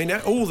Prince. I mean,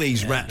 all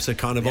these raps are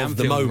kind of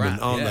the moment,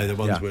 rap, aren't they? The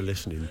ones we're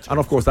listening to. And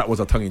of course, that was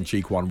a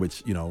tongue-in-cheek one,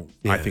 which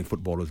I think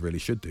footballers really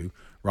should do,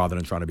 rather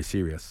than trying to be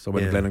serious. So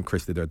when Glenn and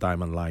Chris did their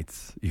Diamond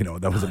Lights,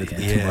 that was a little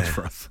bit too much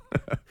for us.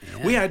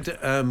 We had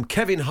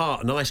Kevin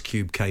Hart and Ice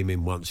Cube came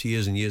in once,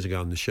 years and years ago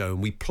on the show,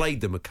 and we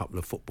played them a couple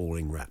of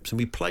footballing raps, and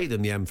we played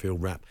them the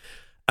Anfield rap.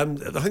 I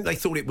think they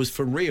thought it was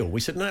for real. We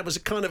said, no, it was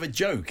a kind of a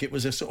joke. It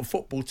was a sort of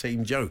football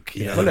team joke.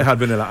 Well, they had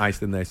Vanilla Ice,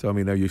 didn't they? So, I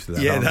mean, they're used to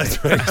that. Yeah,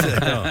 that's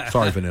right.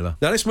 Sorry, Vanilla.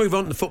 Now, let's move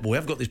on to football. We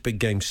have got this big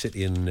game,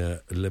 City and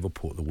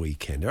Liverpool at the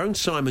weekend. Our own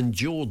Simon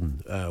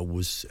Jordan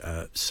was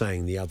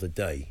saying the other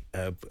day,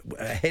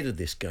 ahead of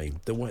this game,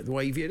 the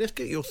way you view it. Let's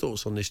get your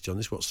thoughts on this, John.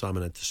 This is what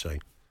Simon had to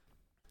say.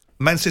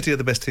 Man City are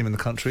the best team in the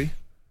country.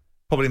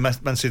 Probably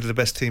Man City are the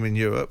best team in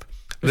Europe.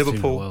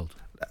 Liverpool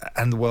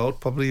and the world.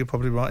 You're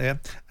probably right, yeah.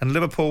 And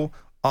Liverpool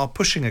are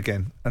pushing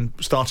again and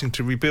starting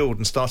to rebuild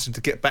and starting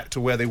to get back to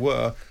where they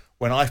were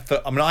when I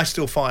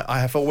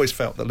have always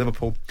felt that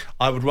Liverpool,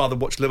 I would rather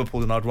watch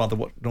Liverpool than I'd rather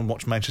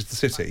watch Manchester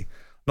City.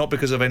 Not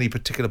because of any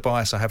particular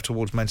bias I have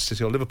towards Manchester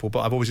City or Liverpool, but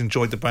I've always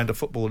enjoyed the brand of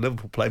football that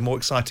Liverpool play, more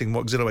exciting,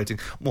 more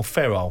exhilarating, more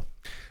feral.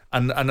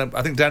 And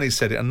I think Danny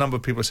said it, a number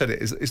of people have said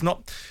it, it's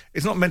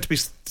not meant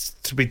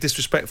to be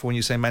disrespectful when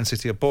you say Man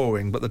City are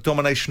boring, but the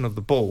domination of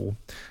the ball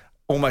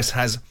almost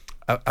has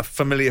a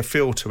familiar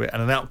feel to it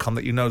and an outcome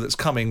that that's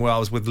coming,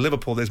 whereas with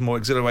Liverpool there's more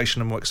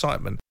exhilaration and more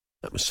excitement.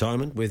 That was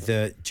Simon with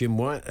Jim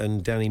White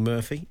and Danny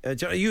Murphy.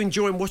 Are you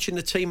enjoying watching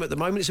the team at the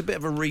moment? It's a bit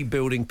of a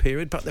rebuilding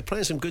period, but they're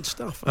playing some good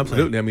stuff.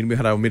 Absolutely. I mean, we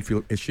had our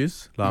midfield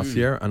issues last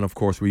year, and of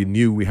course we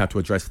knew we had to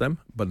address them.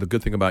 But the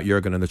good thing about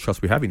Jurgen and the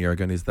trust we have in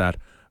Jurgen is that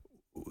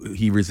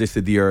he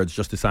resisted the urge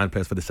just to sign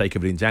players for the sake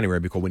of it in January,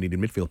 because we needed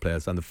midfield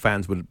players, and the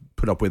fans would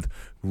put up with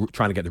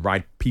trying to get the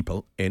right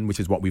people in, which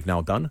is what we've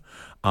now done.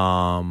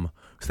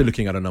 Still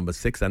looking at a number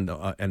 6, and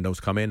those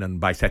come in, and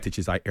Bajcetic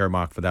is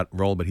earmarked for that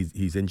role, but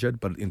he's injured.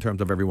 But in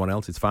terms of everyone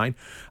else, it's fine.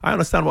 I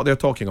understand what they're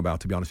talking about,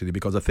 to be honest with you,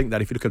 because I think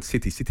that if you look at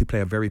City play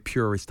a very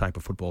purist type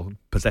of football,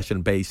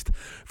 possession-based,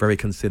 very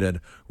considered,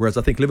 whereas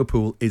I think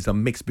Liverpool is a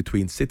mix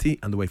between City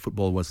and the way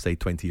football was, say,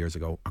 20 years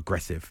ago,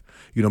 aggressive.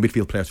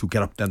 Midfield players who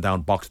get up and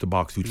down, box to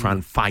box, who try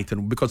and fight,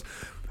 and because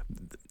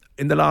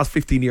in the last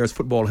 15 years,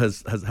 football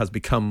has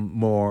become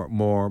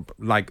more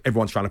like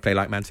everyone's trying to play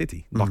like Man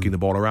City, knocking the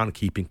ball around,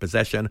 keeping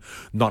possession,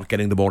 not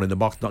getting the ball in the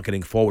box, not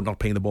getting forward, not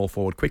playing the ball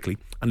forward quickly.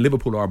 And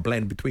Liverpool are a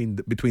blend between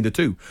the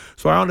two.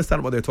 So I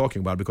understand what they're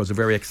talking about, because it's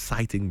a very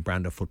exciting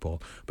brand of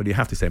football. But you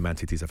have to say Man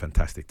City is a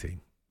fantastic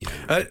team.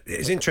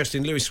 It's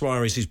interesting. Luis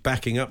Suarez is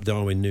backing up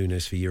Darwin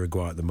Núñez for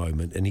Uruguay at the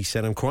moment, and he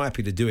said, "I'm quite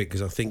happy to do it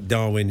because I think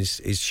Darwin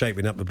is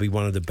shaping up to be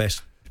one of the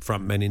best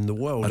front men in the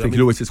world." I think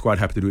Lewis is quite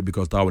happy to do it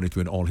because Darwin is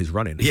doing all his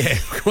running. Yeah,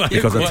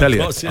 because I tell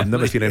you, I've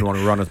never seen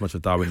anyone run as much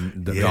as Darwin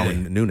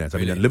Núñez. I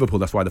mean, at Liverpool,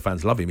 that's why the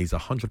fans love him. He's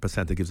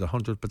 100%. He gives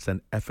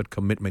 100% effort,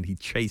 commitment. He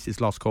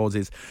chases lost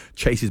causes,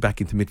 chases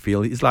back into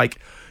midfield. It's like,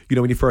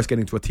 when you first get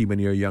into a team when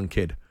you're a young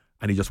kid,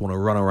 and you just want to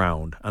run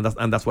around,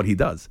 and that's what he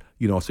does.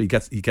 So he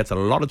gets a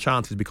lot of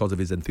chances because of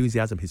his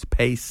enthusiasm, his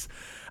pace,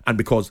 and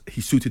because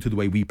he's suited to the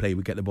way we play.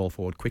 We get the ball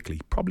forward quickly.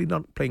 Probably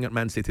not playing at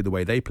Man City the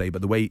way they play,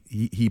 but the way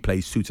he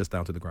plays suits us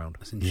down to the ground.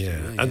 That's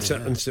interesting.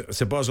 And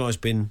Szoboszlai's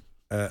been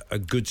a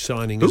good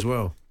signing as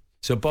well.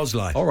 So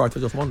Bosley. All right, I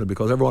just wondered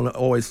because everyone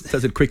always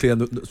says it quickly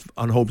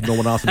and hopes no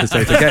one asks him to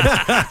say it again.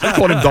 Just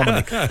call him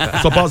Dominic.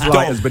 So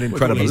Bosley has been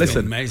incredible.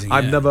 Listen, amazing,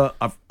 I've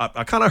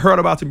kind of heard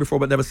about him before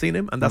but never seen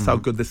him, and that's how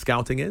good this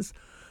scouting is,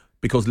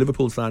 because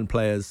Liverpool signed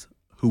players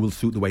who will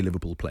suit the way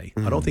Liverpool play.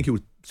 I don't think he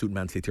would suit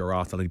Man City or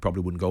Arsenal, and he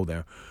probably wouldn't go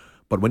there.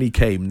 But when he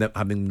came,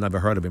 having never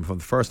heard of him, from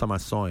the first time I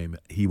saw him,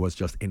 he was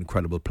just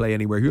incredible. Play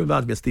anywhere. He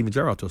reminds me of Steven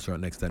Gerrard to a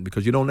certain extent,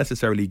 because you don't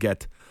necessarily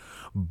get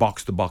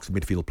box-to-box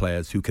midfield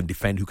players who can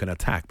defend, who can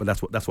attack, but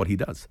that's what he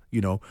does.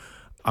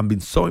 I've been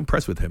so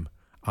impressed with him,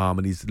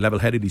 and he's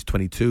level-headed. He's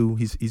 22.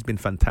 He's been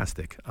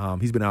fantastic.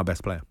 He's been our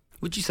best player.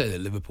 Would you say that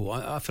Liverpool?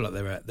 I feel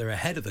like they're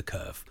ahead of the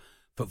curve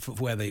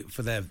for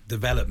their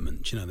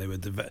development. They were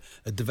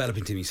a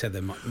developing team. You said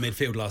their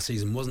midfield last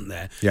season wasn't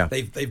there. Yeah,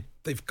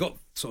 they've got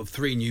sort of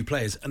 3 new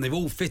players, and they've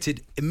all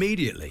fitted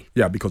immediately.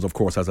 Yeah, because of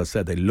course, as I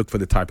said, they look for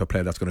the type of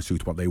player that's going to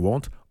suit what they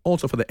want.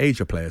 Also for the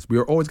age of players, we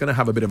are always going to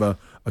have a bit of a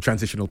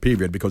transitional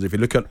period, because if you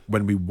look at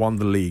when we won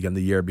the league and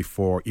the year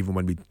before, even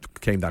when we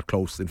came that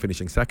close in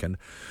finishing second,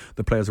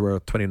 the players were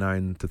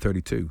 29 to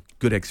 32.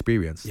 Good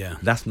experience. Yeah.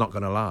 That's not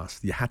going to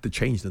last. You had to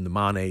change them. The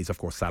Manes, of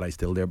course, Salah's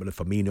still there, but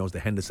the Firminos, the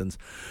Hendersons,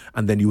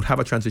 and then you have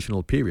a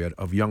transitional period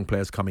of young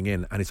players coming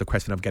in, and it's a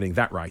question of getting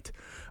that right.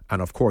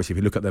 And of course, if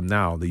you look at them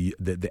now, the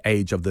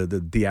age of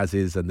the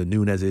Diaz's and the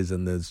Núñez's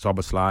and the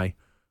Szoboszlai,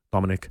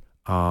 Dominic,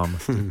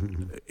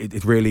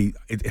 it really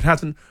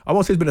hasn't. I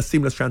won't say it's been a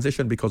seamless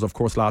transition, because of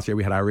course last year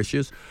we had our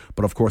issues,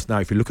 but of course now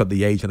if you look at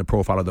the age and the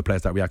profile of the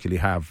players that we actually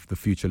have, the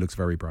future looks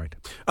very bright.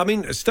 I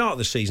mean, at the start of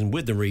the season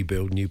with the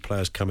rebuild, new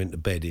players coming to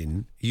bed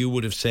in, you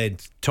would have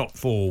said top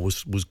 4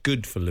 was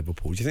good for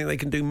Liverpool. Do you think they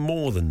can do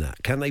more than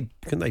that? Can they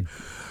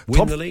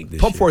win the league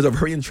this year? Top 4 is a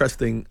very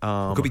interesting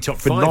could be top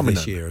phenomenon 5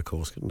 this year, of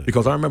course, couldn't it?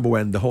 Because I remember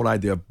when the whole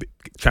idea of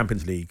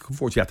Champions League, of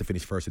course you have to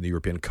finish first in the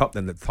European Cup,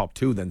 then the top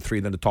 2, then 3,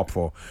 then the top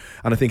 4,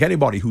 and I think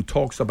anybody who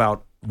talks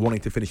about wanting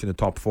to finish in the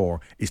top 4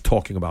 is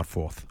talking about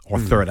 4th or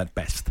 3rd at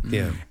best.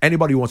 Yeah.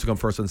 Anybody who wants to come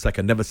first and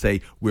second never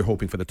say we're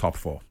hoping for the top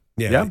 4.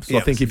 Yeah. So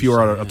I think if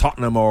you're a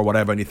Tottenham or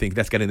whatever and you think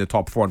let's get in the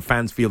top 4, and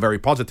fans feel very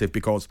positive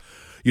because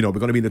we're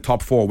going to be in the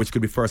top 4, which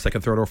could be 1st,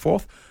 2nd, 3rd or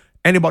 4th.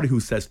 Anybody who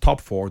says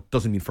top 4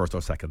 doesn't mean 1st or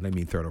 2nd. They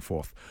mean 3rd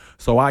or 4th.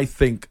 So I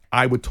think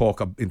I would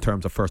talk in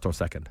terms of 1st or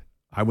 2nd.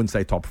 I wouldn't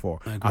say top 4.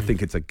 I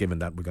think it's a given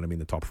that we're going to be in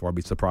the top 4. I'd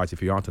be surprised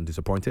if you aren't and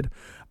disappointed.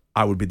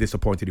 I would be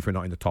disappointed if you're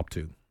not in the top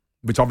 2,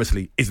 which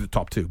obviously is the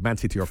top 2. Man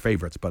City are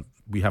favourites, but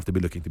we have to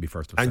be looking to be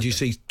first or second. And you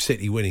see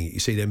City winning it.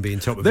 You see them being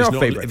top. They are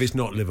favourites. If it's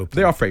not Liverpool.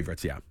 They are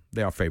favourites, yeah.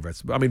 They are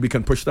favourites. I mean, we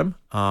can push them,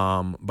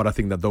 but I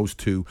think that those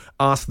two,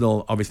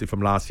 Arsenal, obviously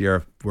from last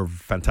year, were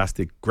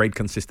fantastic. Great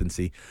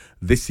consistency.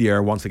 This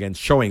year, once again,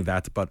 showing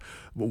that, but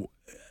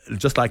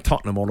just like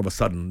Tottenham, all of a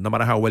sudden, no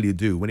matter how well you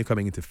do, when you're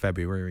coming into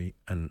February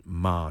and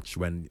March,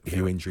 when a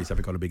few injuries,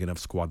 have got a big enough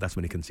squad, that's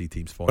when you can see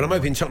teams fall. But I'm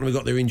hoping Tottenham have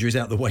got their injuries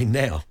out of the way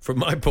now, from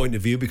my point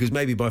of view, because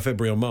maybe by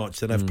February or March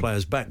they'll have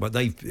players back. But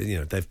they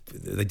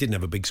didn't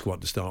have a big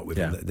squad to start with.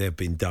 Yeah. And they've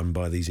been done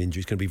by these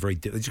injuries. It's going to be very.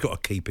 They've just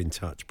got to keep in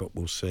touch, but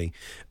we'll see.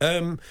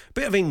 Bit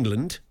of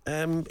England.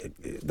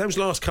 Those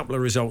last couple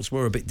of results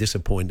were a bit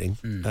disappointing.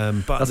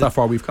 But that's how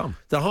far we've come.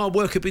 The hard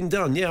work had been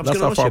done. Yeah, I was that's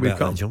going to how ask far you about we've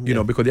come. that,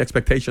 John. Because the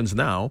expectations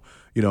now,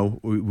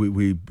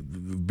 we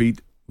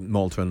beat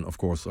Malta, of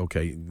course.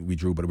 Okay, we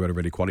drew, but we're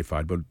already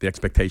qualified. But the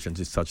expectations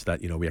is such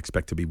that we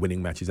expect to be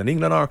winning matches. And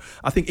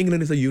I think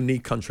England is a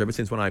unique country ever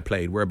since when I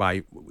played. Whereby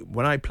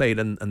when I played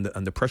and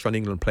the pressure on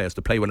England players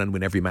to play well and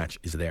win every match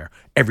is there.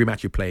 Every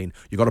match you're playing,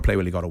 you got to play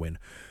well, you got to win.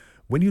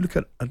 when you look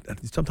at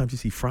sometimes you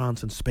see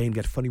France and Spain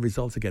get funny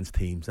results against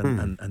teams,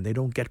 and they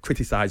don't get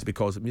criticised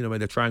because when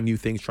they're trying new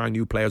things, trying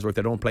new players, or if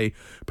they don't play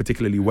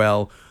particularly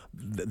well,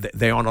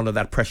 they aren't under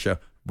that pressure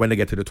when they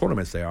get to the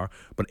tournaments. They are,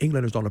 but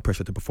England is under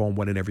pressure to perform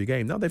well in every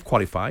game. Now they've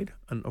qualified,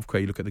 and of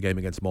course you look at the game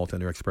against Malta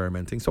and they're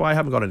experimenting. So I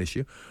haven't got an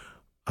issue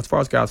as far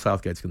as Gareth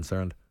Southgate's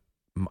concerned.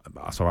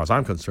 As far as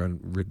I'm concerned,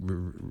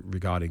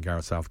 regarding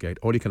Gareth Southgate,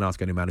 all you can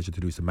ask any manager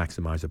to do is to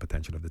maximise the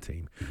potential of the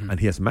team. And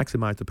he has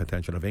maximised the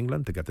potential of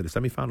England to get to the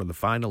semi-final, the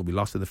final. We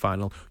lost in the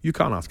final. You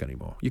can't ask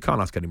anymore.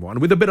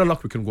 And with a bit of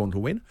luck, we can go on to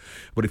win.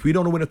 But if we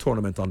don't win a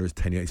tournament under his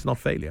tenure, it's not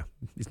failure.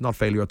 It's not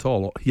failure at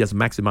all. He has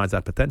maximised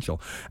that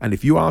potential. And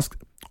if you ask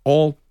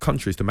all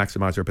countries to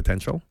maximise their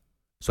potential,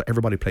 so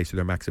everybody plays to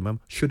their maximum,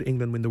 should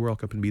England win the World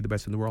Cup and be the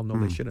best in the world? No,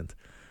 they shouldn't.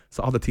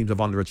 So other teams have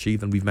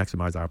underachieved and we've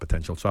maximised our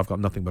potential. So I've got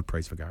nothing but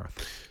praise for Gareth.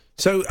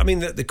 So, I mean,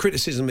 the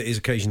criticism that is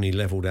occasionally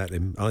levelled at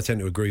him, I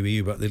tend to agree with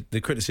you, but the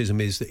criticism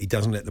is that he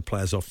doesn't let the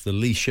players off the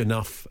leash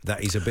enough,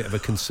 that he's a bit of a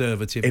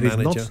conservative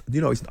manager.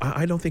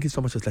 I don't think it's so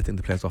much as letting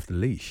the players off the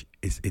leash.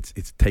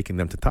 It's taking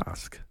them to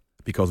task.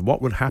 Because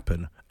what would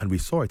happen, and we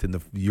saw it in the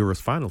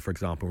Euros final, for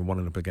example, when we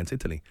won up against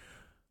Italy,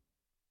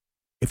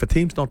 if a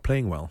team's not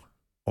playing well,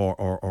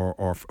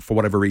 or for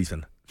whatever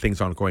reason, things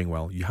aren't going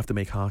well, you have to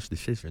make harsh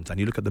decisions. And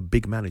you look at the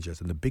big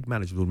managers, and the big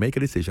managers will make a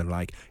decision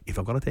like, if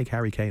I'm going to take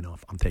Harry Kane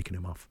off, I'm taking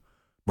him off.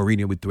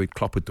 Mourinho would do it,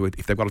 Klopp would do it.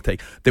 If they've got to take,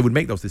 they would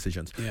make those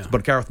decisions. Yeah.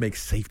 But Gareth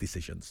makes safe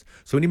decisions.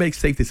 So when he makes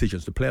safe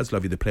decisions, the players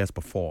love you, the players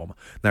perform.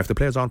 Now, if the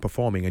players aren't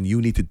performing and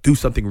you need to do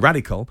something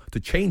radical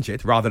to change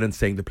it, rather than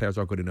saying the players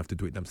are good enough to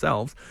do it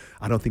themselves,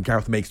 I don't think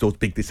Gareth makes those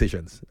big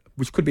decisions,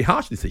 which could be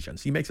harsh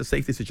decisions. He makes a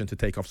safe decision to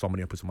take off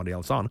somebody and put somebody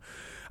else on.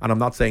 And I'm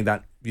not saying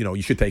that,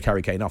 you should take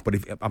Harry Kane off, but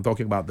if I'm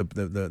talking about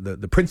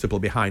the principle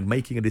behind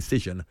making a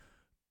decision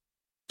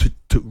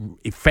to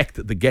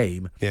affect the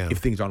game if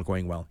things aren't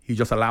going well. He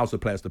just allows the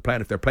players to play,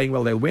 and if they're playing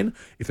well, they'll win.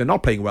 If they're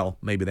not playing well,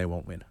 maybe they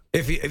won't win.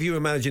 If you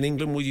imagine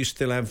England, will you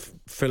still have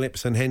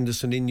Phillips and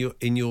Henderson in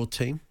your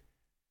team?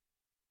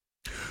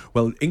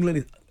 Well,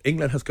 England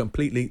has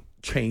completely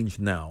changed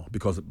now,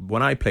 because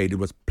when I played, it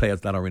was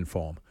players that are in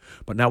form.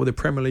 But now with the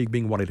Premier League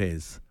being what it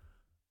is,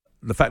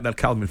 the fact that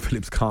Calvin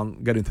Phillips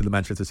can't get into the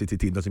Manchester City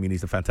team doesn't mean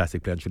he's a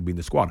fantastic player and should be in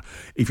the squad.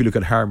 If you look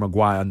at Harry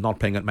Maguire not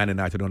playing at Man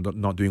United and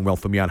not doing well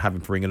for me, I'd have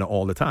him for England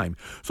all the time.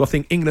 So I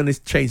think England has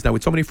changed now.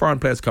 With so many foreign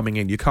players coming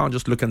in, you can't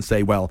just look and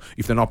say, well,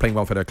 if they're not playing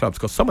well for their clubs,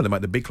 because some of them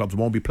at the big clubs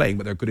won't be playing,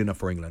 but they're good enough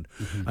for England.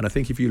 And I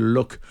think if you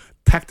look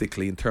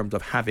tactically in terms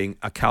of having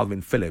a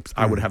Calvin Phillips,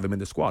 I would have him in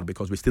the squad,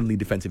 because we still need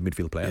defensive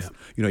midfield players.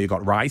 Yeah. You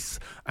got Rice,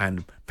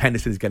 and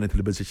Henderson is getting into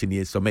the position he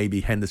is, so maybe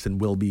Henderson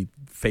will be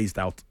phased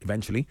out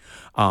eventually,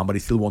 but he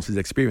still wants his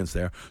experience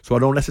there. So I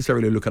don't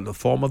necessarily look at the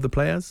form of the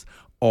players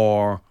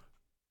or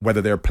whether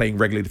they're playing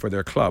regularly for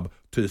their club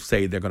to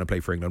say they're going to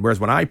play for England. Whereas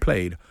when I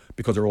played,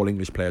 because they're all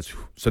English players,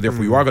 so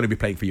therefore you are going to be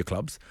playing for your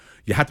clubs,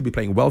 you had to be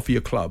playing well for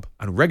your club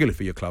and regularly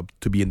for your club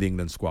to be in the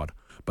England squad.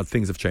 But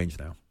things have changed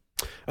now.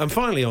 And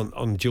finally,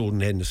 on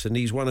Jordan Henderson,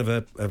 he's one of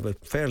a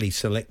fairly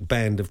select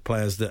band of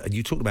players that,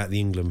 you talk about the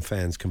England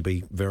fans can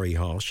be very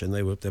harsh, and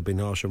they've been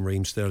harsh on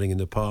Raheem Sterling in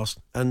the past,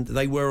 and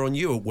they were on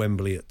you at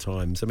Wembley at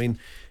times. I mean,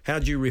 how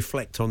do you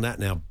reflect on that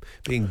now,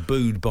 being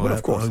booed by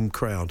a home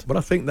crowd? But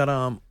I think that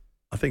I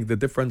think the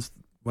difference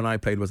when I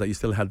played was that you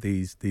still had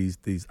these,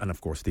 and of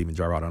course Steven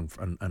Gerrard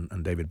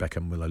and David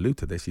Beckham will allude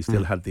to this. You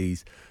still had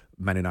these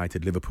Man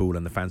United, Liverpool,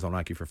 and the fans don't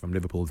like you from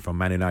Liverpool, from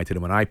Man United.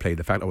 And when I played,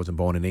 the fact I wasn't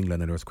born in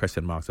England, and there was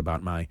question marks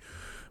about my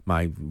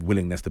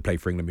willingness to play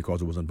for England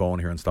because I wasn't born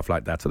here and stuff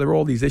like that. So there were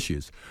all these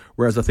issues.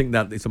 Whereas I think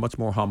that it's a much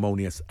more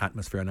harmonious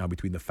atmosphere now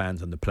between the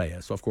fans and the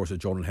players. So of course the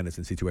Jordan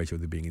Henderson situation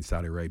with it being in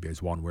Saudi Arabia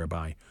is one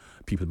whereby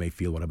people may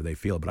feel whatever they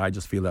feel, but I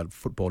just feel that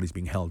football is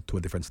being held to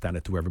a different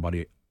standard to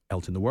everybody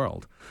else in the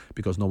world,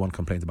 because no one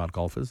complains about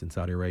golfers in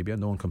Saudi Arabia,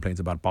 no one complains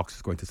about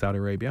boxers going to Saudi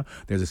Arabia.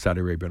 There's a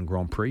Saudi Arabian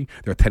Grand Prix,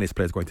 there are tennis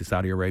players going to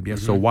Saudi Arabia.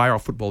 So why are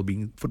football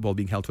being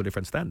held to a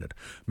different standard?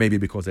 Maybe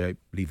because they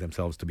leave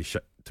themselves to be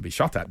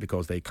shot at,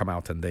 because they come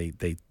out and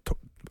they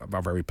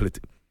are very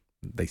political.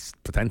 They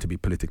pretend to be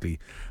politically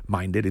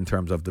minded in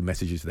terms of the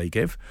messages they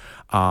give,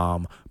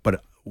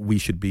 but we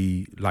should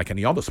be like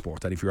any other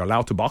sport. And if you're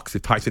allowed to box,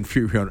 if Tyson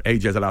Fury or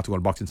AJ is allowed to go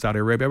and box in Saudi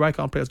Arabia, why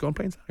can't players go and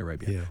play in Saudi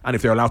Arabia? Yeah. And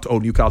if they're allowed to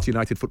own Newcastle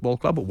United Football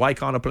Club, why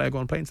can't a player go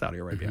and play in Saudi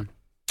Arabia?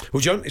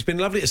 Well, John, it's been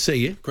lovely to see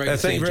you. Great to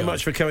see thank you very John.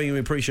 much for coming. We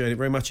appreciate it.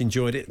 Very much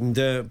enjoyed it. And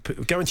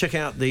go and check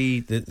out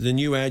the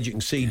new ad. You can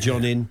see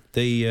John in.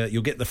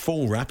 You'll get the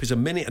full wrap. It's a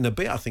minute and a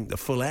bit, I think, the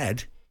full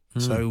ad.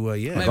 So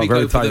maybe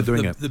go for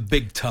the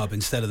big tub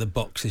instead of the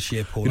box this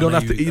year, Paul. You don't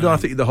have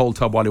to eat the whole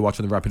tub while you're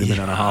watching the wrap in a minute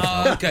and a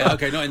half.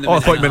 Okay, not in the. I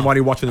thought you meant while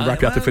you're watching the wrap,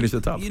 you have to finish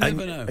the tub. You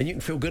never know, and you can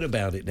feel good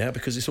about it now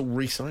because it's all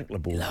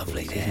recyclable.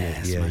 Lovely, isn't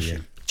it? Yeah.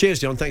 Cheers,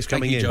 John. Thanks for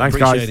coming in. Thanks,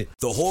 appreciate guys. it.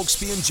 The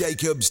Hawksby and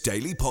Jacobs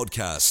Daily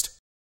Podcast.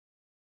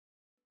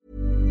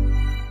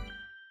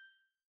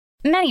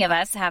 Many of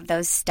us have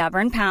those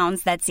stubborn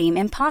pounds that seem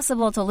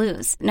impossible to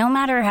lose, no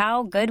matter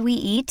how good we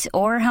eat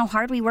or how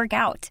hard we work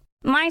out.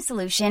 My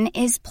solution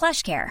is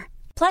PlushCare.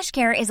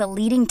 PlushCare is a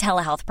leading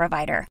telehealth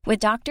provider with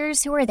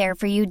doctors who are there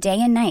for you day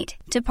and night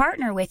to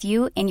partner with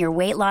you in your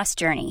weight loss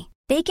journey.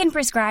 They can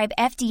prescribe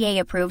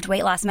FDA-approved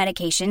weight loss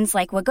medications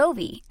like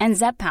Wegovy and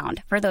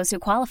Zepbound for those who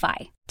qualify.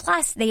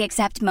 Plus, they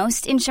accept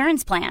most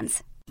insurance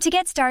plans. To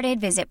get started,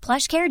 visit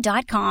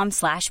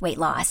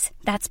plushcare.com/weightloss.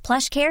 That's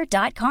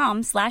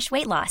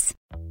plushcare.com/weightloss.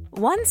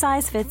 One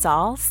size fits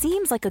all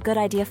seems like a good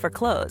idea for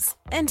clothes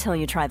until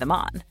you try them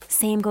on.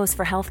 Same goes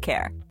for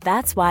healthcare.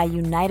 That's why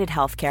United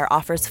Healthcare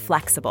offers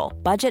flexible,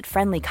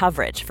 budget-friendly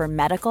coverage for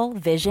medical,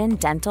 vision,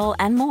 dental,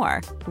 and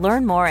more.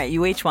 Learn more at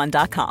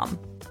uh1.com.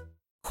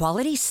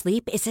 Quality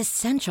sleep is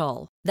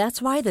essential.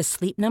 That's why the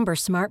Sleep Number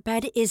Smart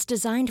Bed is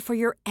designed for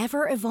your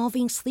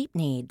ever-evolving sleep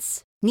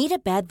needs. Need a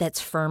bed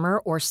that's firmer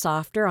or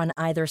softer on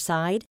either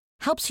side?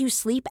 Helps you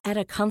sleep at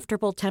a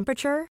comfortable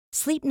temperature?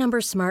 Sleep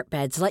Number Smart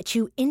Beds let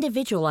you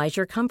individualize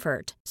your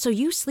comfort, so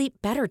you sleep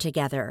better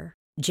together.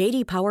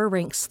 J.D. Power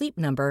ranks Sleep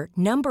Number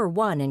number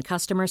 1 in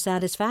customer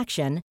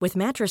satisfaction with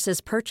mattresses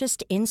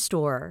purchased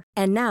in-store.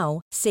 And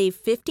now, save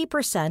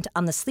 50%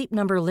 on the Sleep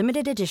Number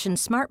Limited Edition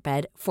Smart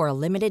Bed for a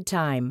limited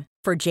time.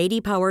 For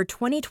J.D. Power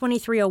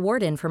 2023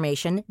 award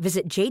information,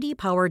 visit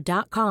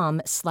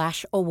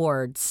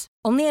jdpower.com/awards.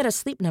 Only at a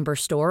Sleep Number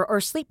store or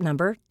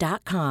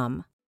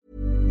sleepnumber.com.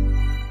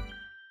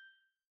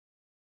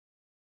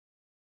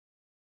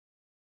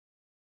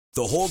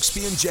 The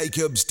Hawksbee and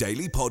Jacobs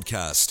Daily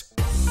Podcast.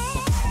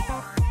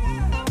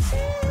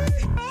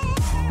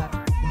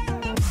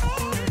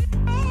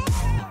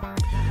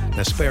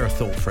 Now, spare a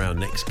thought for our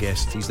next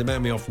guest. He's the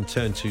man we often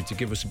turn to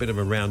give us a bit of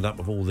a roundup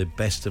of all the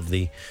best of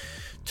the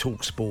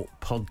TalkSport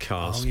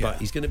podcasts. But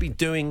he's going to be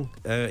doing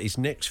his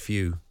next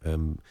few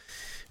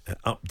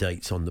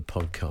updates on the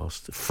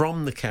podcast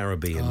from the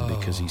Caribbean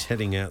because he's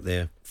heading out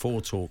there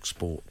for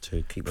TalkSport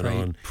to keep an eye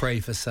on. Pray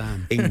for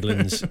Sam.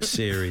 England's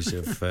series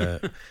of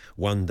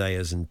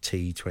one-dayers and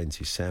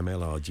T20. Sam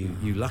Ellard,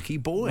 you lucky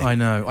boy. I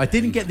know. I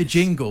didn't get the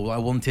jingle I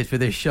wanted for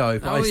this show.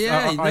 But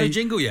no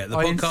jingle yet. The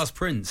podcast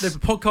Prince. The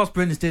podcast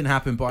Prince didn't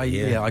happen, but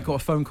I got a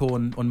phone call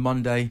on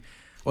Monday,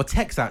 or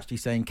text actually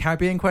saying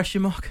Caribbean ?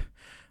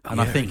 And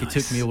I think it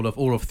took me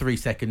all of 3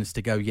 seconds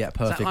to go,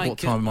 perfect. Like, what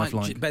time am I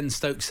flying? Ben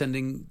Stokes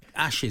sending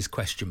Ashes ?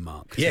 To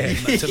Yeah,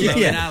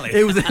 Alley.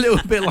 It was a little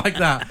bit like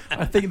that.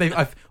 I think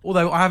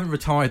although I haven't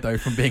retired though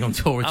from being on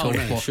tour at all.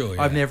 No, sure,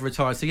 I've never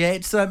retired. So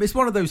it's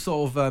one of those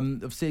sort of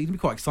it's going to be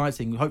quite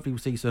exciting. Hopefully we'll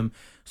see some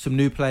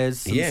new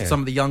players,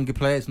 some of the younger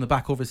players on the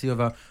back obviously of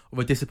a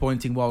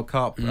disappointing World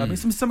Cup. I mean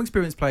some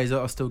experienced players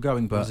are still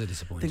going, but I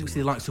think we'll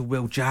see the likes of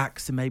Will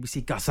Jacks and maybe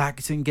see Gus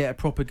Atkinson get a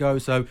proper go.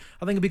 So I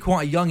think it'll be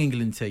quite a young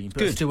England team,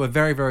 but still a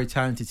very, very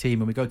talented team.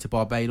 And we go to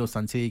Barbados,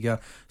 Antigua,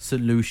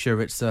 St Lucia.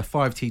 It's 5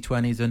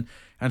 T20s and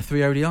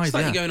 3 ODIs. It's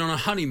like you're going on a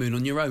honeymoon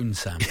on your own,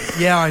 Sam.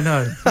 Yeah, I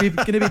know. It's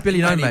going to be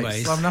Billy No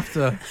Mates. So I'm going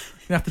to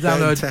have to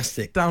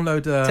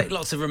download. Take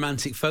lots of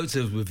romantic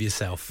photos with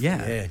yourself.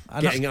 Yeah.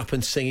 Getting up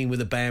and singing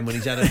with a band when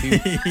he's had a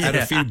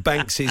few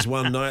Bankses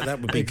one night.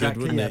 That would be good,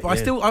 wouldn't it?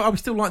 But I would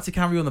still like to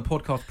carry on the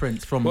podcast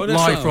Prince from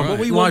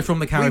live from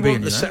the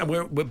Caribbean.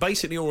 We're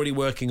basically already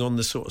working on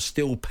the sort of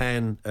still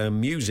pan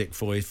music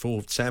for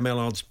Sam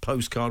Ellard's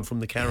postcard from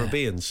the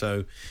Caribbean.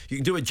 So you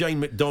can do a Jane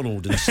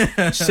McDonald and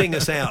sing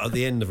us out at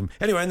the end of them.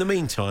 Anyway, in the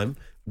meantime,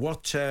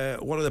 what are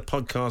the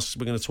podcasts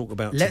we're going to talk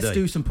about today? Let's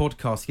do some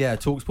podcasts. Yeah,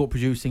 TalkSport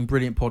producing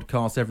brilliant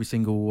podcasts every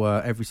single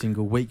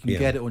week. You can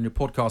get it on your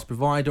podcast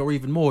provider, or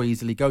even more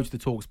easily, go to the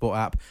TalkSport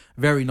app.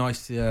 Very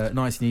nice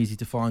and easy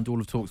to find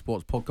all of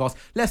TalkSport's podcasts.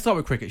 Let's start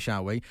with cricket,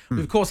 shall we? We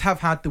of course have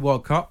had the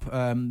World Cup,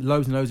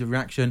 loads and loads of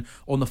reaction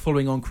on the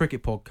Following On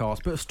Cricket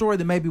podcast. But a story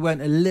that maybe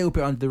went a little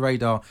bit under the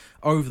radar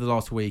over the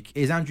last week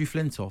is Andrew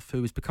Flintoff,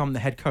 who has become the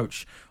head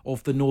coach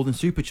of the Northern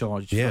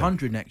Supercharged for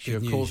 100 next year.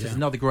 Of course, it's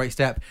another great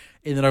step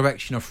in the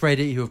direction of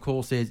Freddie, who of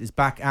course is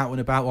back out and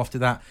about after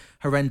that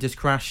horrendous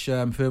crash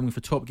filming for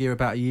Top Gear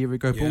about a year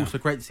ago. But also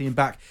great to see him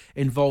back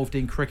involved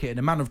in cricket. And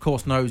a man, of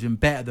course, knows him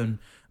better than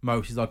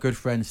most is our good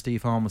friend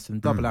Steve Harmison,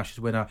 double Ashes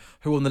winner,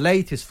 who on the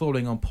latest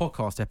Following On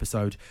podcast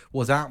episode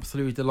was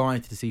absolutely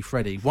delighted to see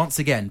Freddie once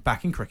again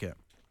back in cricket.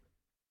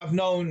 I've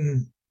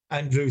known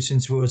Andrew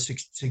since we were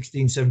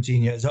 16,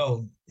 17 years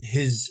old.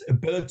 His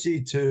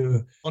ability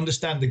to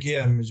understand the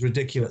game is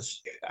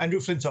ridiculous. Andrew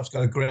Flintoff's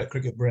got a great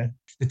cricket brain.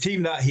 The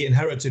team that he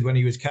inherited when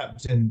he was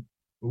captain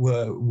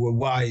were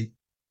why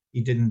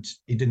he didn't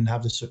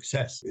have the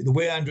success. The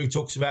way Andrew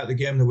talks about the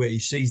game, the way he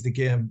sees the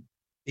game,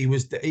 he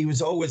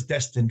was always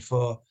destined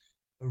for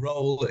a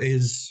role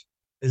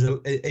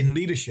in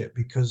leadership,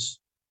 because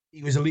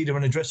he was a leader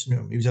in a dressing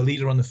room. He was a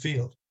leader on the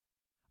field.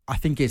 I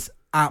think it's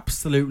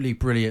absolutely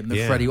brilliant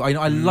that Freddie.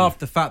 I love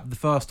the fact that the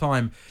first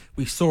time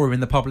we saw him in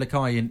the public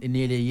eye in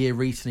nearly a year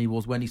recently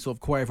was when he sort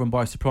of caught everyone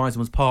by surprise and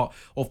was part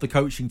of the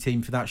coaching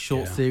team for that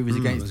short series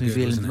against New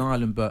Zealand and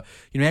Ireland. But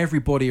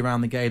everybody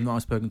around the game that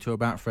I've spoken to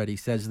about Freddie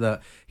says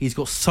that he's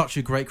got such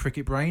a great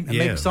cricket brain, and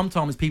maybe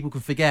sometimes people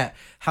can forget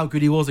how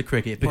good he was at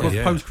cricket, because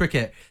post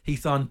cricket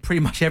he's done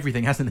pretty much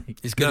everything, hasn't he?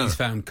 It's good he's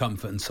found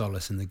comfort and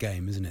solace in the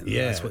game, isn't it?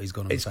 That's what he's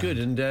gone on. It's good,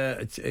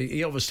 and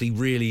he obviously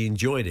really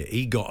enjoyed it.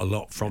 He got a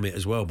lot from it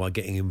as well by getting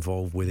getting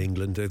involved with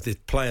England. The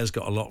players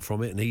got a lot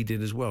from it, and he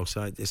did as well.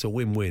 So it's a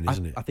win-win,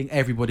 isn't it? I think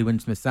everybody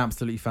wins from this. It's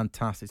absolutely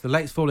fantastic. So the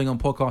latest Falling On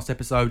podcast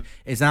episode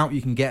is out.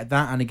 You can get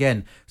that, and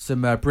again,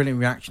 some brilliant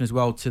reaction as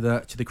well to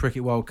the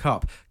Cricket World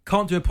Cup.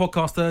 Can't do a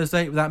podcast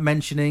Thursday without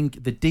mentioning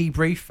the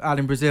debrief.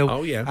 Alan Brazil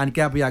and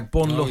Gabby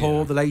Agbon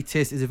Lahore. The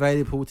latest is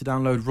available to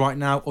download right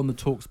now on the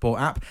TalkSport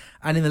app.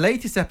 And in the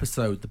latest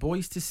episode, the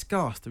boys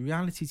discussed the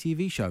reality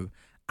TV show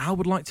Al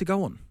would like to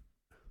go on.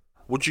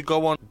 Would you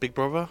go on Big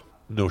Brother?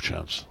 No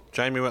chance.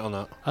 Jamie went on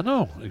that. I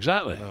know,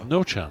 exactly.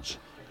 No chance.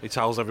 He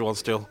tells everyone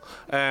still.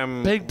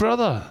 Big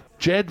Brother.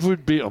 Jed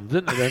would beat him,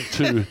 didn't he?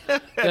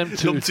 Them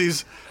two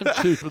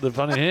with the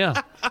funny hair.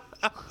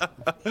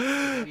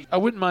 I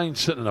wouldn't mind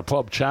sitting in a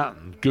pub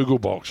chatting, Google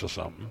Box or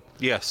something.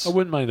 Yes. I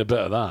wouldn't mind a bit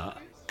of that.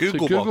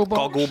 Google Box.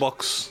 Goggle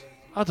Box.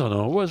 I don't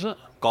know, what is it?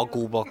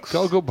 Goggle Box.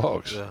 Goggle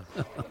Box. Yeah.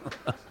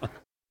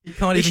 You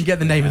can't even get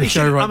the name of the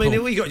show right. I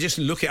mean, we got to just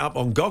look it up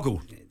on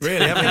Goggle,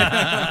 really, haven't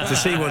we, to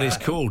see what it's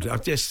called.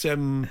 I've just,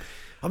 Alan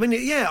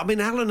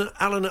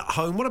at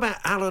home. What about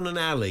Alan and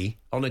Ali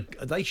on a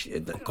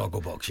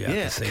Gogglebox?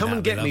 Yeah, come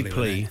and get me,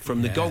 please,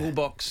 from the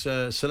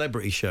Gogglebox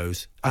celebrity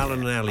shows.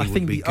 Alan and Ali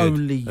would be good,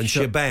 and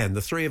Shaban.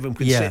 The three of them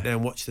could sit down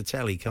and watch the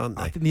telly, can't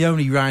they? I think the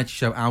only reality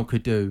show Al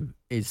could do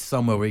is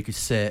somewhere where he could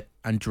sit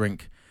and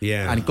drink.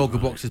 Yeah, and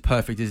Gogglebox is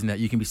perfect, isn't it?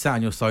 You can be sat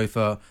on your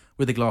sofa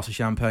with a glass of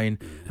champagne.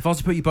 If I was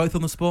to put you both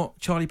on the spot,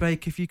 Charlie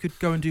Baker, if you could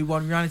go and do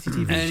one reality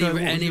TV show,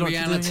 any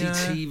reality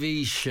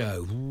TV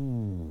show?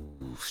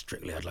 Ooh,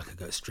 Strictly, I'd like to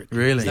go at Strictly.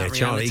 Really? Yeah,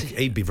 Charlie,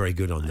 he'd be very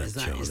good on that. Is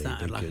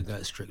that? I'd like to go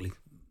at Strictly.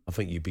 I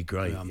think you'd be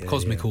great.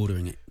 Cosmic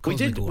ordering it. We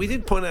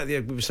did point out. We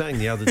were saying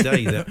the other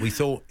day that we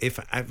thought if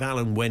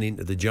Alan went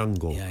into the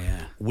jungle,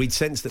 we'd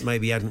sense that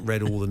maybe he hadn't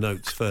read all the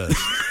notes first,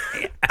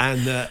 and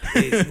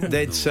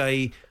they'd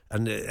say.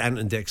 And Ant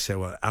and Dex say,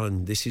 "Well,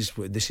 Alan, this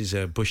is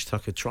a Bush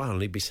Tucker trial,"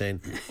 and he'd be saying,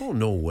 "Oh,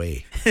 no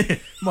way."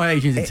 My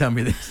agent would tell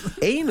me this.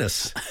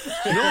 Anus?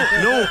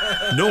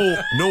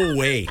 No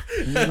way.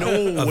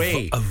 No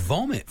way. A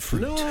vomit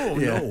fruit? No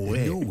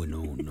way.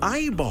 No.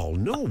 Eyeball?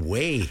 No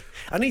way.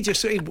 And he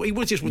just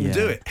wouldn't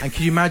do it. And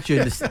can you imagine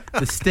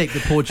the stick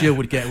that poor Jill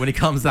would get when he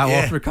comes out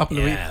after a couple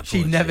of weeks?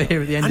 She'd never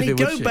hear at the end of it, would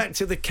she? And he'd go back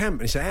to the camp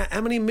and say,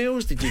 "How many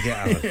meals did you get,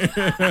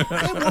 Alan?"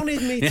 They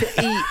wanted me to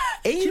eat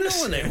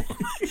anus.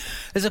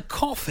 There's a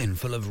coffin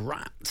full of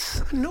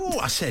rats. No,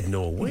 I said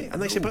no way.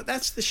 And they said, "But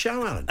that's the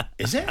show, Alan."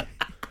 Is it?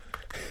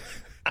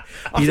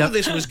 I thought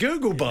this was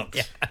Google Box.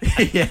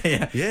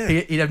 Yeah.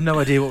 He'd have no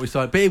idea what we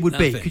saw. But it would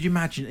be, could you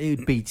imagine, it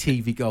would be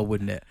TV gold,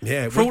 wouldn't it?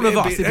 Yeah. For all of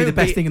us, it'd be the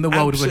best thing in the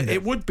world, wouldn't it?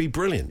 It would be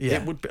brilliant.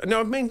 Yeah. It would be, no,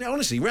 I mean,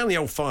 honestly, around the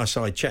old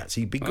fireside chats,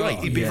 he'd be great.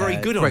 He'd be very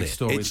good on great it.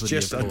 Stories, It's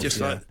just,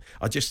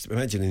 I just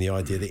imagining the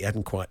idea that he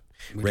hadn't quite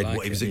read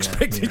what he was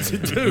expected to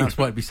do. That's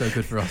why it'd be so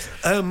good for us.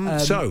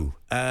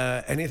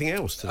 Anything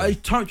else today?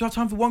 Do I have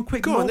time for one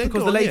quick more?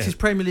 Because the latest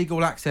Premier League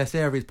All Access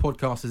Areas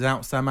podcast is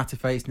out. Sam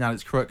Matterface and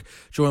Alex Crook,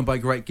 joined by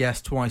great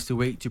guests twice a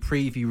week to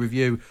preview,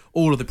 review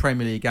all of the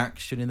Premier League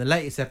action. In the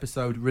latest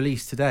episode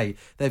released today,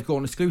 they've got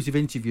an exclusive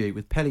interview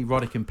with Pelly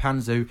Roddick and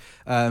Panzu.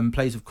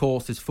 Plays, of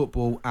course, his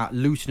football at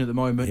Luton at the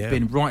moment.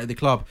 Been right at the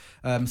club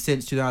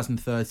since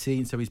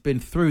 2013. So he's been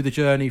through the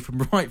journey from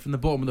the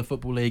bottom of the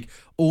Football League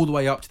all the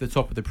way up to the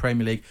top of the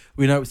Premier League.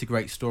 We know it's a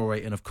great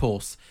story, and of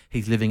course,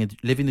 he's living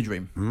the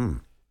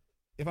dream.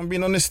 If I'm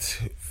being honest,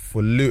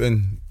 for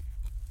Luton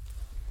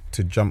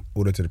to jump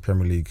order to the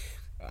Premier League,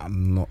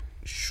 I'm not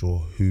sure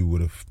who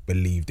would have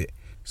believed it.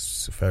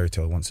 It's a fairy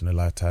tale, once in a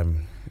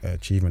lifetime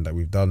achievement that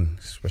we've done,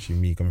 especially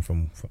me coming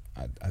from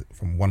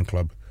one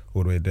club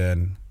all the way there,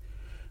 and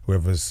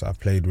whoever's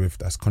I've played with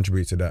that's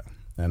contributed to that.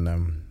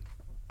 And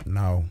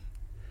now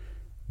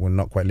we're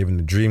not quite living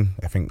the dream.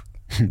 I think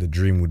the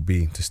dream would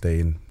be to stay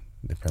in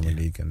the Premier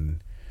League,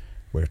 and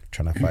we're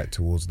trying to fight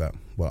towards that.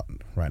 But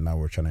right now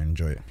we're trying to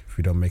enjoy it. If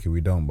we don't make it,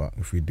 we don't. But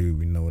if we do,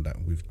 we know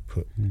that we've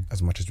put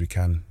as much as we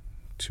can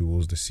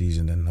towards the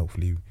season, and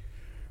hopefully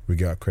we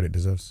get our credit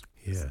deserves.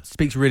 Yeah,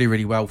 speaks really,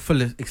 really well.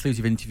 Full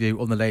exclusive interview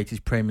on the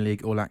latest Premier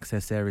League All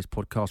Access Areas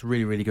podcast.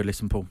 Really, really good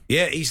listen, Paul.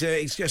 Yeah,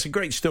 it's just a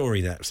great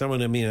story. That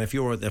someone, I mean, if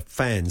you're the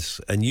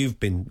fans and you've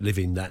been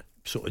living that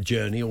sort of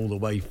journey all the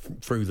way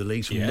through the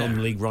leagues, from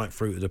non-league right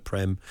through to the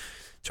Prem,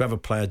 to have a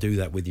player do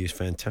that with you is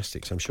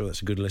fantastic. So I'm sure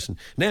that's a good listen.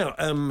 Now,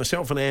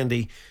 myself and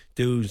Andy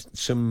do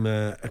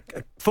some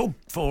for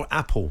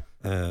Apple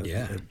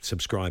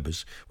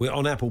subscribers. We're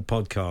on Apple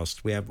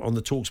Podcasts. We have on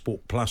the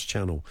TalkSport Plus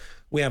channel.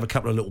 We have a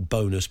couple of little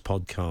bonus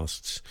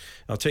podcasts.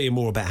 I'll tell you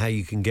more about how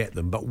you can get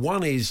them. But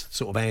one is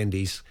sort of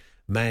Andy's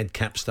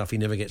madcap stuff he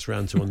never gets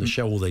round to on the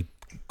show, all the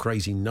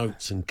crazy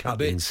notes and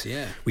cuttings.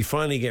 We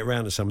finally get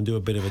round to some and do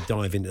a bit of a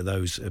dive into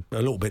those, a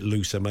little bit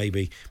looser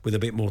maybe, with a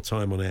bit more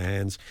time on our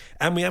hands.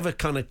 And we have a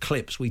kind of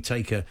clips. We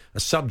take a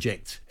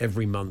subject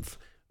every month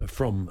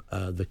from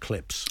the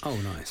clips. Oh,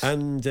 nice.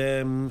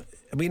 And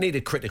we need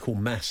a critical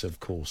mass, of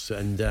course.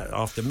 And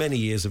after many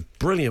years of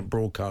brilliant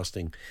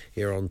broadcasting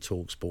here on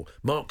TalkSport,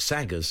 Mark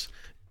Saggers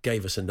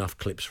gave us enough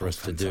clips for us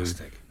to do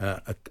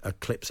a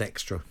Clips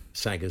Extra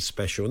Saggers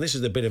special. And this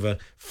is a bit of a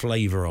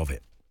flavour of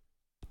it.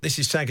 This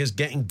is Saggers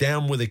getting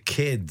down with the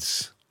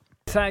kids.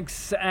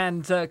 Sags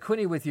and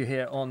Quinny with you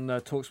here on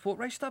TalkSport.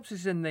 Ray Stubbs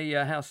is in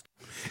the house.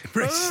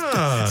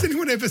 Has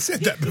anyone ever said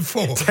that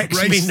before? Text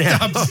Ray me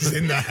now. Stubbs is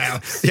in the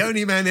house. The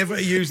only man ever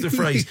to use the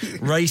phrase,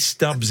 Ray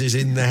Stubbs is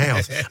in the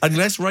house.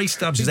 Unless Ray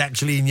Stubbs is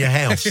actually in your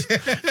house. Who's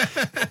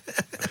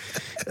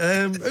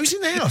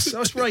in the house?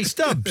 That's Ray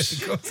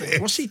Stubbs.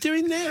 What's he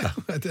doing there?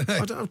 I don't know.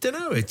 I don't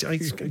know.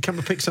 He's come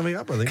to pick something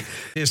up, I think.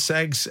 Here's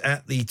Sags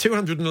at the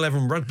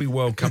 211 Rugby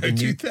World Cup in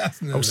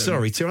 2011. Oh,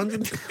 sorry,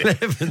 211.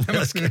 That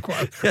must have been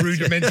quite a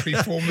rudimentary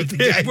form of the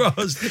game. It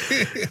was.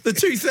 The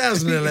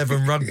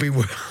 2011 Rugby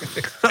World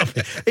Cup.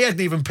 He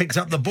hadn't even picked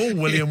up the ball,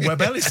 William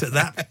Webb Ellis, at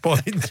that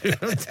point.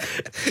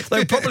 They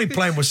were probably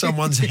playing with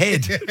someone's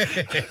head.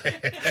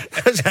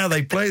 That's how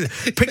they played it.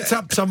 Picked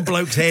up some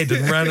bloke's head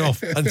and ran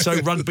off, and so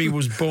rugby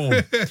was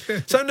born.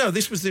 So, no,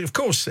 this was, of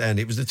course, and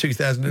it was the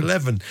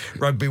 2011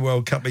 Rugby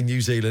World Cup in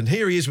New Zealand.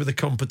 Here he is with the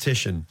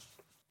competition.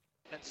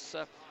 Let's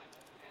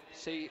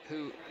see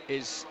who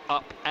is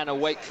up and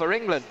awake for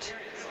England.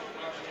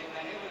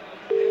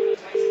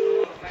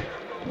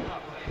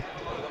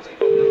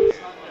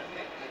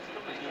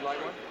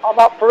 I'm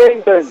up for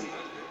England.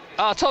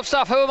 Top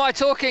stuff. Who am I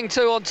talking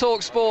to on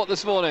Talk Sport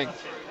this morning?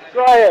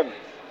 Graham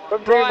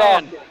from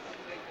Newmarket.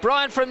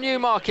 Brian from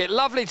Newmarket.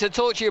 Lovely to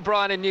talk to you,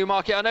 Brian, in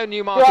Newmarket. I know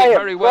Newmarket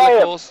very well,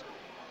 of course.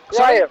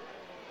 Graham.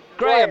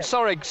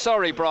 Sorry,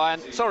 Brian.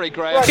 Sorry,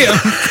 Graham.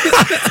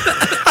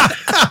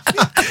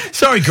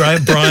 Sorry,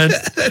 Graham Bryan.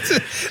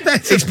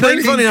 It's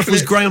pretty funny enough, it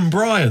was Graham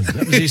Bryan.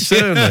 That was his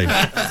surname.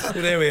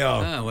 There we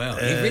are. Oh, well.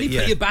 You really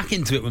put your back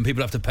into it when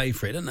people have to pay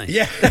for it, don't they?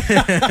 Yeah.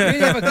 You really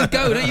have a good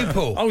go, don't you,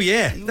 Paul? Oh,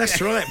 yeah.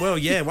 That's right. Well,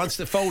 yeah, once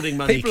the folding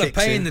money people kicks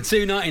are paying in. the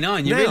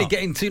 $2.99. You're really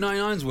getting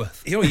 $2.99's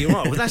worth. Oh, you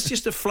are. Well, that's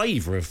just a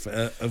flavour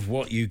of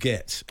what you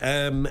get.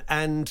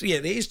 And, yeah,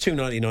 it is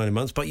 $2.99 a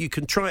month, but you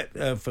can try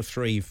it for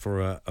free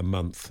for a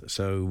month.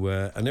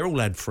 So, and they're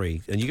all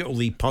ad-free. And you get all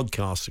the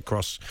podcasts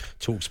across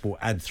TalkSport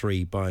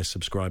ad-free by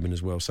subscribing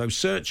as well. So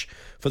search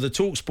for the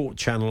TalkSport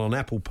channel on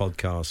Apple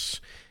Podcasts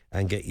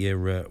and get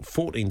your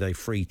 14-day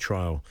free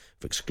trial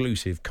of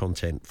exclusive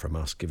content from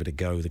us. Give it a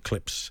go. The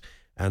clips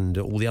and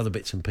all the other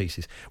bits and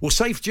pieces. Well,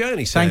 safe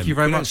journey, Sam. Thank you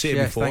very we much. Don't see it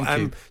yes, before.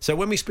 thank you. So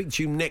when we speak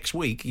to you next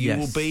week, you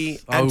will be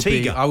I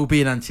Antigua. will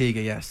be in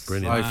Antigua, yes.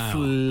 Brilliant. I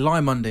fly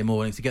Monday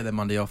morning to get there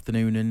Monday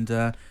afternoon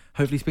and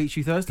hopefully speak to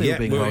you Thursday. Yeah,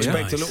 we'll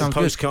expect a little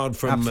postcard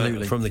from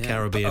the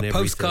Caribbean. A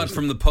postcard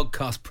from the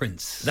podcast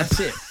Prince. That's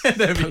it.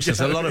 It's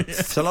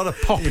a lot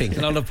of popping.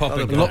 A lot of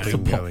popping. Lots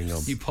of going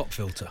on. You pop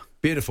filter.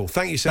 Beautiful.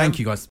 Thank you, Sam. Thank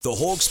you, guys. The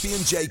Hawksby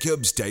and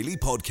Jacobs Daily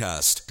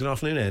Podcast. Good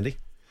afternoon, Andy.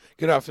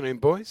 Good afternoon,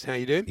 boys. How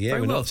you doing? Yeah,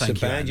 Very we're well, not so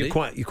thank you, bad. Andy.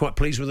 You're quite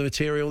pleased with the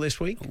material this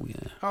week? Oh, yeah.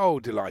 Oh,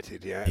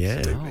 delighted, yeah.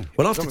 Absolutely.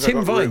 Well, As after long as I've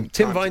Tim got room, Vine,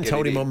 Tim time to Vine get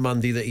told it him in. on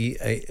Monday that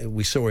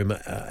we saw him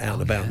out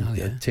and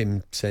about.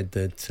 Tim said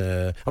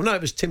that. No,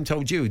 it was Tim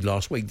told you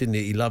last week, didn't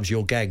he? He loves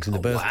your gags and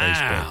the birthday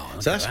spread.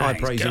 So that's high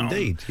praise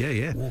indeed.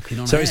 Yeah. Walking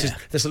on so air.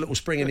 there's a little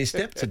spring in his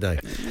step today.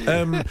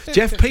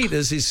 Jeff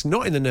Peters is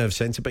not in the nerve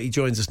centre, but he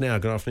joins us now.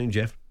 Good afternoon,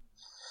 Jeff.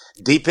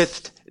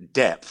 Deepest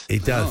depth. He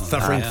does.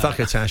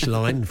 Thuckatash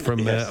line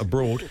from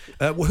abroad.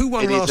 Who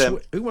won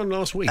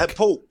last week?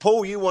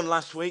 Paul, you won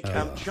last week.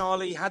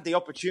 Charlie had the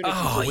opportunity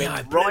to win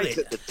right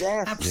at the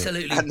death.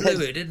 Absolutely blew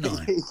it, didn't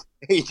I?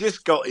 He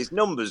just got his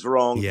numbers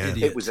wrong. Yeah.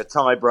 It was a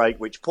tie break,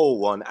 which Paul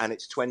won, and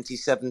it's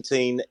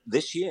 2017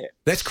 this year.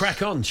 Let's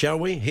crack on, shall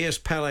we? Here's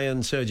Pele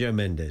and Sergio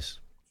Mendes.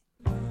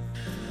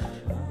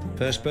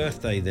 First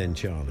birthday then,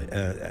 Charlie.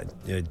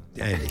 Andy.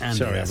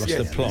 Sorry, I lost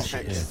the plot.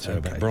 Sorry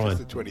about Brian.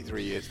 Just the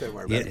 23 years, don't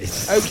worry about it.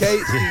 Okay,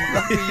 it's the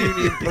rugby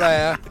union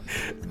player,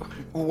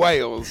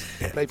 Wales.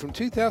 Played from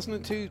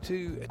 2002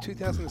 to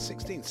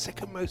 2016.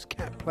 Second most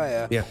capped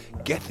player,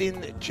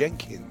 Gethin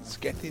Jenkins.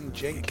 Gethin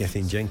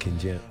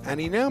Jenkins, yeah. And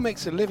he now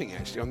makes a living,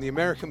 actually, on the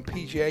American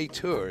PGA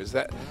Tour as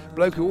that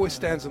bloke who always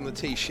stands on the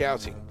tee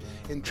shouting.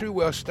 In true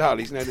Welsh style,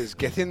 he's known as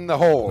Get in the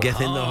Hole. Get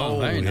in the hole.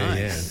 Very nice.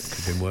 Yeah,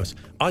 could have been worse.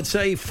 I'd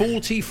say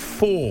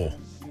 44.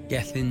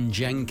 Gethin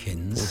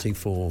Jenkins.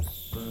 44.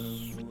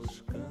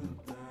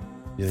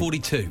 Yeah.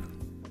 42.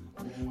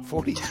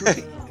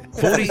 43.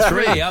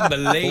 43,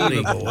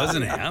 unbelievable,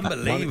 wasn't it?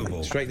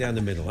 Unbelievable. Straight down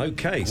the middle.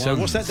 Okay, so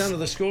what's that down to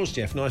the scores,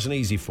 Jeff? Nice and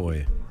easy for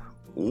you.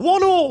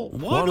 1-1.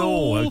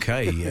 1-1.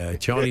 Okay,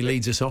 Charlie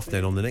leads us off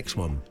then on the next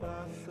one.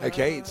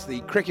 Okay, it's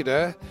the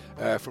cricketer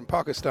from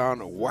Pakistan,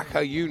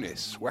 Waqar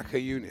Younis.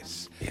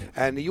 Yeah.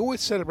 And he always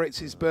celebrates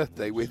his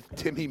birthday with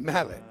Timmy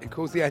Mallet. He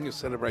calls the annual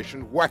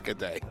celebration Waqar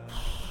Day.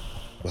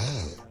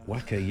 Wow.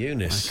 Waqar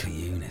Younis.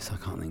 Waqar Younis, I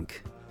can't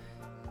think.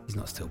 He's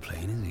not still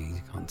playing, is he?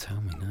 You can't tell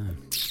me, no.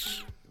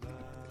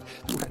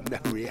 No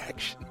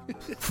reaction.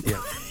 Yeah.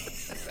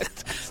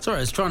 Sorry, I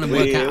was trying to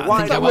work out.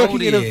 Why how working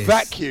old he in a is.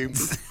 vacuum?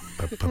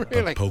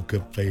 Really? Poker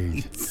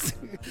face.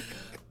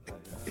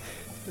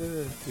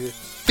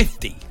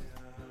 50.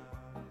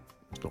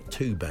 It's not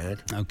too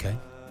bad. Okay.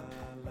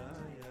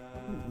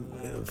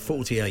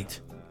 48.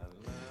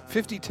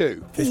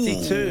 52.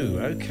 52.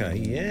 Okay.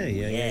 Yeah.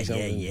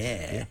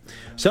 Yeah.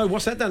 So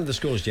what's that done to the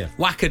scores, Jeff?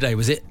 Waqar Day,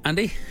 was it,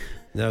 Andy?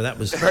 No, that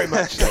was very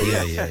much so.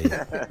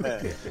 Yeah.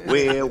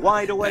 We're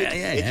wide awake.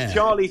 Yeah. It's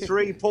Charlie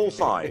 3, Paul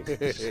 5.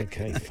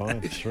 Okay,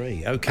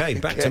 5-3. Okay,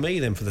 back to me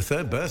then for the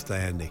third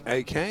birthday, Andy.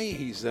 Okay,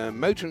 he's a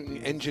motor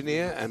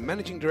engineer and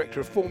managing director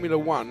of Formula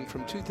One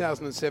from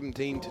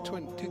 2017 to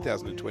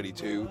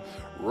 2022,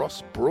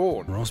 Ross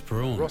Brawn. Ross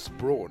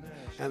Brawn.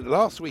 And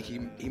last week he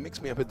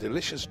mixed me up a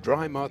delicious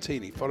dry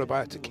martini followed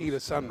by a tequila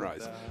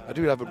sunrise. I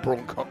do love a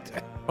Brawn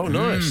cocktail. Oh,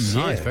 nice.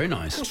 Nice, very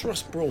nice. What's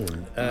Ross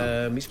Brawn?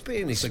 He's got to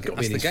be in his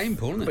game,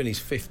 Paul, isn't it? In his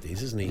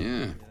 50s, isn't he?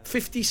 Yeah.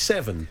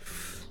 57.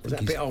 Was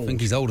that a bit old? I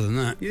think he's older than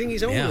that. You think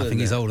he's older than that? Yeah, I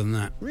think he's older than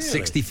that. Really?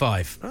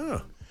 65.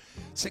 Oh.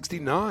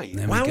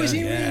 69. Wow, is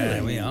he really?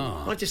 Yeah, we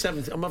are. I'm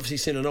obviously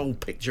seen an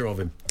old picture of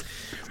him.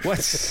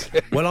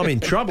 Well, I'm in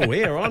trouble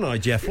here, aren't I,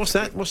 Jeff? What's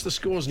that? What's the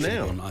scores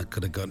now? I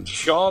could have gotten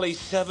Charlie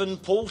 7,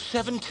 Paul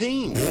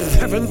 17.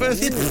 7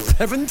 versus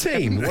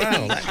 17.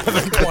 Wow,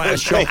 that's quite a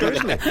shocker,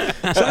 isn't it?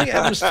 Something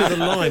happens to the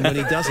line when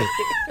he does it.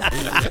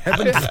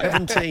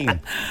 17.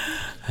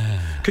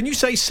 Can you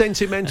say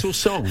sentimental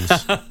songs?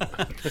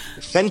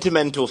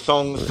 Sentimental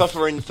songs,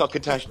 suffering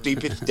succotash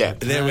deepest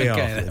depth. There we are.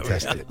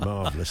 Fantastic.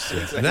 Marvellous.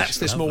 And that's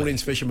this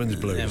morning's Fisherman's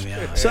Blues. There we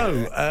are.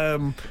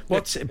 So,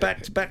 what's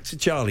back to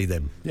Charlie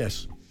then?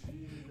 Yes.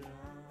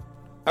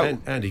 Oh,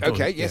 Andy, go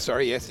okay. on. Yes,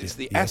 sorry. Yes, it's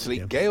the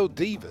athlete Gail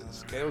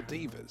Devers.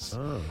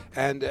 Oh.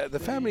 And the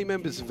family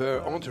members of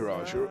her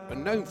entourage are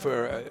known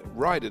for a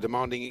rider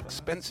demanding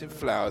expensive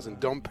flowers and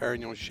Dom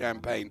Perignon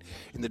champagne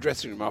in the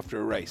dressing room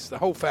after a race. The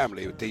whole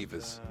family are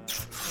Devers.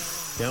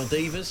 Gail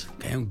Devers?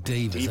 Gail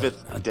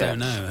Devers. I don't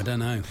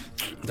know.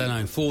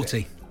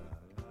 40.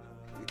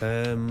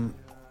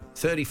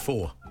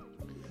 34.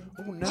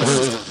 Oh, no,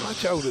 she's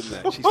much older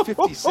than that. She's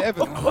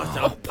 57.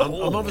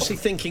 I'm obviously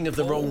thinking of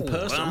the wrong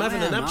person. I'm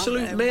having an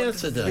absolute mare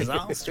today.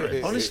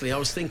 Honestly, I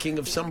was thinking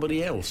of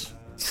somebody else.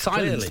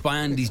 Silenced by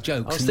Andy's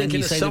jokes. I was and then thinking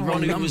you of say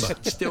someone the who wrong was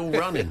number. still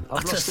running.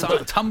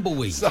 Utter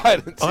tumbleweed.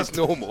 Silence is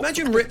normal.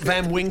 Imagine Rip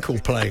Van Winkle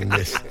playing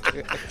this.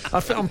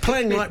 I'm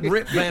playing like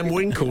Rip Van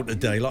Winkle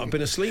today, like I've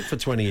been asleep for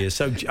 20 years.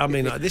 So, I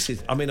mean, I'd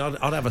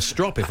have a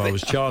strop if I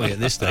was Charlie at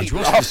this stage.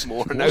 What's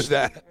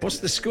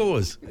the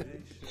scores?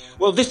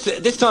 Well,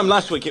 this time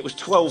last week it was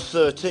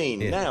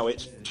 12-13. Now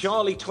it's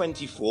Charlie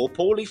 24,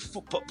 Paulie.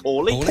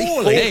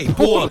 Hey,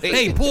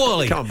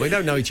 Paulie. Come on, we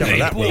don't know each other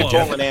that well.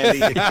 Paul and Andy.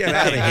 Get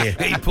out of here.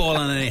 Hey, Paul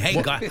and Andy.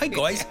 Hey,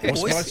 guys.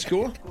 What's my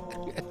score?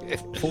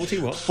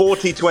 40 what?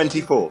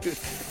 40-24.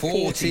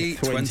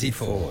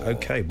 40-24.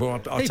 Okay, well,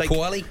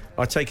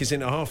 I'll take us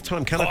into half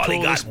time. Can I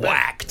claw this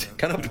back?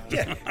 Can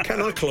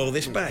I claw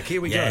this back? Here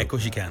we go. Yeah, of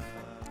course you can.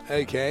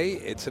 Okay,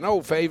 it's an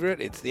old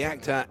favourite. It's the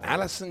actor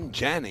Alison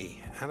Janney.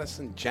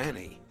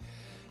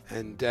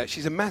 And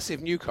she's a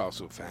massive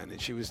Newcastle fan, and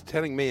she was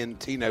telling me and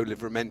Tino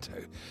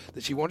Livramento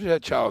that she wanted her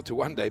child to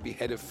one day be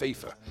head of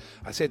FIFA.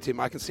 I said to him,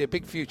 I can see a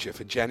big future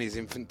for Janney's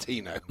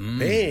Infantino.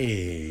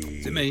 Hey.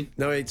 Is it me?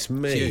 No, it's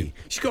me.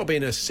 She's got to be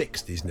in her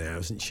 60s now,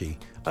 isn't she?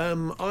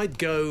 I'd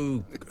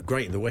go,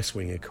 great in the West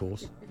Wing, of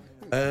course,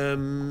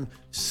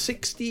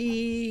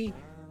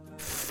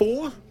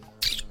 64? I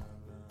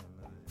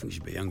think she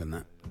should be younger than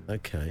that.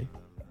 Okay.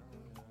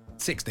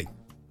 60.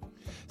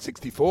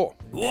 64.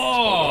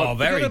 Whoa,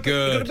 very good.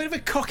 You've got a bit of a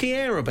cocky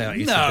air about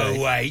you No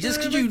today. way.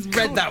 Just because you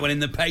read that one in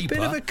the paper.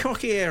 Bit of a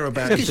cocky air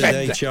about you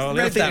today,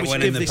 Charlie. I think we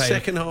should give this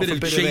second half a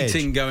bit of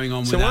cheating going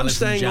on with Alison. So I'm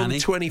Alison staying Janney. on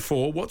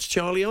 24. What's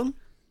Charlie on?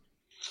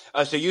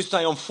 So you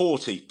stay on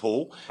 40,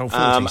 Paul. Oh,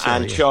 40,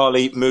 and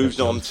Charlie moves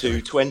on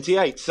to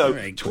 28.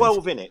 So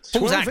 12 in it.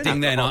 Paul's acting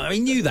then. I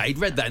mean, knew that. He'd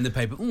read that in the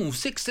paper. Ooh,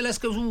 60, let's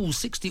go. Ooh,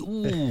 60.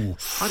 Ooh.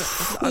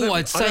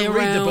 I'd say don't around.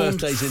 read the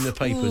birthdays in the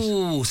papers.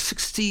 Ooh,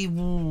 60.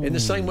 Ooh. In the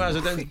same way as I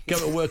don't go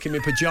to work in my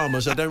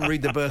pyjamas, I don't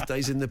read the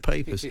birthdays in the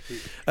papers.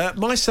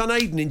 My son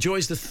Aidan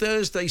enjoys the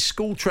Thursday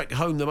school trek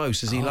home the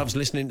most as he loves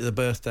listening to the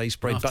birthday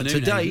spread. But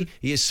today,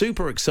 he is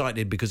super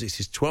excited because it's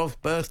his 12th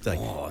birthday.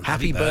 Oh,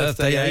 Happy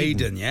birthday,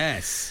 Aidan.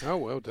 Yes. Oh,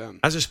 well done.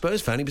 As a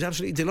Spurs fan, he was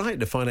absolutely delighted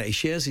to find out he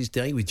shares his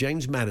day with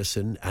James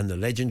Maddison and the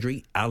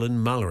legendary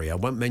Alan Mullery. I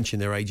won't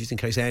mention their ages in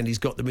case Andy's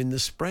got them in the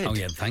spread. Oh,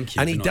 yeah, thank you.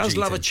 And he for not does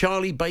love a cheating.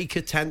 Charlie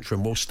Baker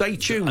tantrum. Well, stay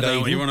tuned, I don't know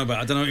Aidan, what you're on about.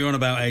 I don't know what you're on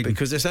about, Aidan.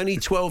 because there's only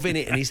 12 in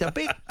it and he's a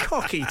bit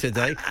cocky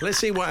today. Let's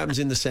see what happens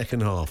in the second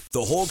half.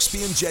 The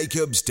Hawksby and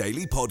Jacobs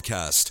Daily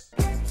Podcast.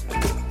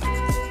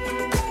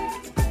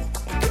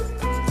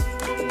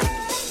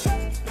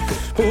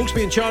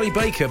 Hawksby and Charlie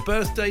Baker,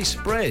 birthday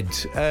spread.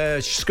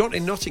 Scott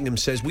in Nottingham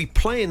says, we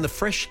play in the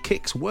Fresh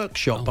Kicks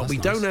workshop, but we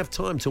don't have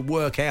time to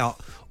work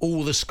out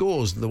all the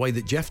scores the way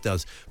that Jeff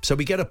does. So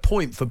we get a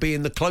point for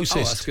being the closest.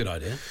 Oh, that's a good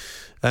idea.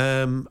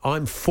 I'm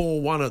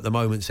 4-1 at the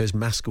moment, says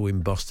Maskell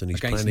in Boston. He's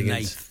Against playing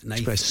against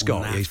Nath.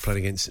 Scott. Nath. He's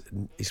playing against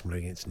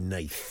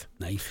Nath.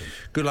 Nathan.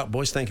 Good luck,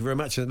 boys. Thank you very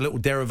much. A little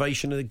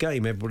derivation of the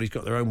game. Everybody's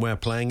got their own way of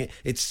playing it.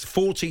 It's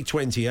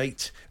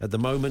 40-28 at the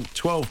moment,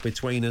 12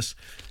 between us.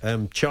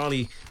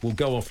 Charlie will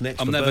go off next.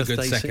 I'm for never birthday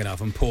good second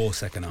half. I'm poor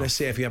second half. Let's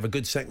see if you have a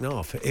good second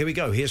half. Here we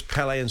go. Here's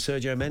Pele and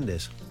Sergio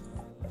Mendes.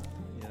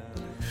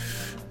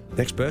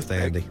 Next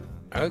birthday, Andy.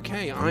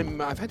 Okay,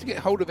 I've had to get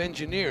hold of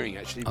engineering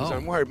actually because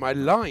I'm worried my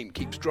line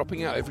keeps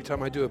dropping out every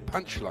time I do a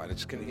punchline. I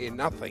just can hear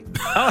nothing.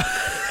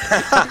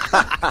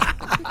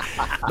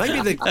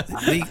 Maybe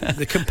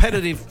the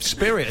competitive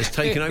spirit has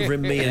taken over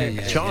in me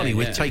and Charlie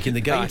with taking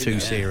the game too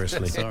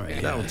seriously. Sorry,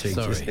 that'll teach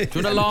us. Do you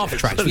want a laugh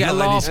track? Should we get a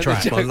laugh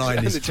track? My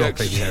line is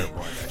dropping.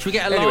 Should we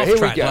get a laugh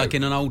track like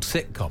in an old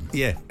sitcom?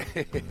 Yeah,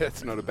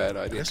 that's not a bad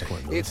idea. That's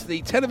quite nice. It's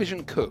the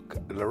television cook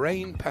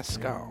Lorraine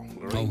Pascal.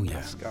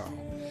 Pascal.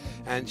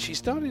 And she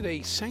started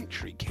a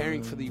sanctuary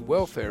caring for the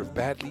welfare of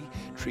badly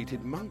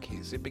treated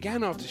monkeys. It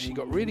began after she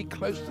got really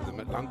close to them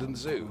at London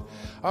Zoo.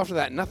 After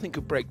that, nothing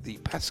could break the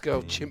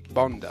Pascal chimp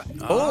bonder.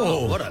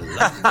 Oh, what a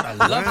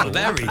love.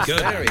 Very good.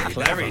 Very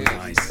clever. Very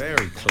nice.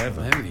 Very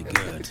clever. Very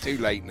good. It's too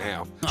late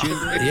now.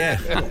 Yeah.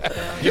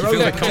 You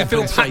feel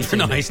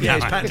patronised now. Yeah,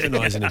 he's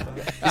patronising him.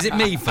 Is it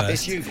me first?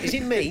 It's you. Is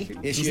it me?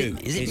 It's you.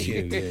 Is it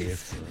you?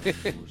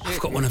 Yeah. I've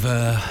got one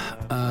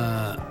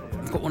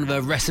of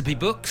her recipe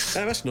books.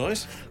 Oh, that's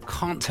nice.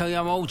 Can't tell you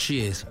how old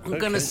she is. I'm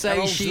going to say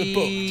how old's she's... the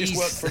book? Just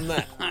work from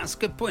that. That's a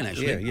good point,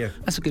 actually. Yeah.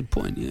 That's a good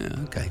point, yeah,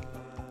 okay.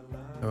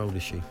 How old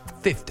is she?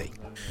 50.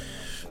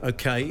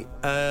 Okay,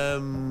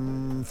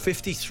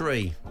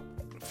 53.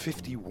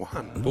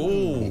 51.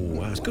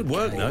 Oh, that's good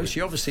work, though.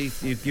 She obviously,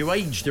 you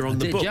aged her on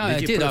the book. Yeah, I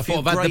did. I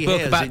thought I've had the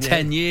book about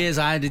 10 years.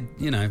 I had,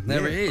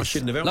 there it is. I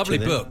shouldn't have helped Lovely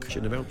you book.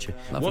 Shouldn't have helped you.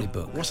 Lovely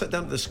book. What's that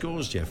down to the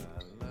scores, Jeff?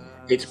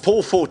 It's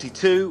Paul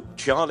 42,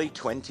 Charlie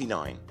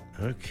 29.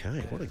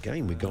 Okay, what a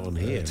game we got on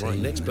here. Right,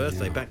 next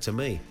birthday, back to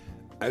me.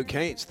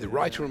 Okay, it's the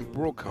writer and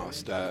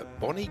broadcaster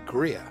Bonnie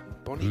Greer.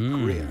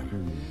 Greer.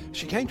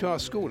 She came to our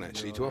school,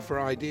 actually, to offer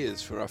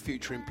ideas for our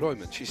future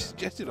employment. She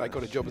suggested I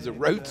got a job as a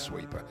road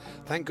sweeper.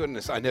 Thank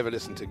goodness I never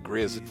listened to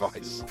Greer's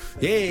advice.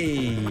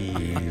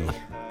 Yay!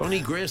 Bonnie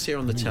Greer's here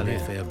on the telly a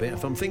fair bit.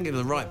 If I'm thinking of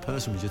the right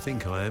person, which I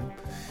think I am,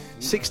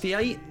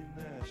 68?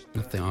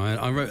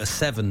 I wrote a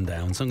 7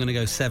 down, so I'm going to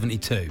go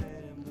 72.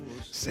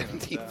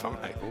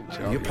 75.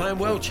 Oh, you're playing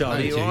well,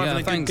 Charlie. You're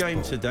having a good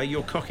game Paul. today.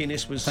 Your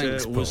cockiness was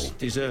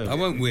deserved. I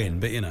won't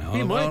win, but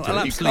I'll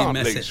absolutely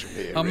mess it.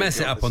 Here, I'll mess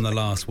it up on the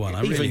last one.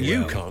 Even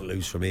you can't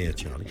lose from here,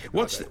 Charlie.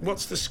 What's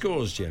the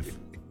scores, Jeff?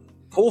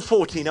 Paul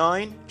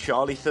 49,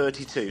 Charlie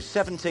 32.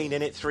 17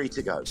 in it, 3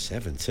 to go.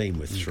 17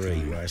 with 3.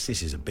 Whereas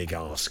this is a big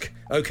ask.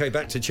 Okay,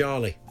 back to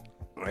Charlie.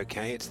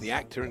 Okay, it's the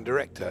actor and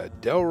director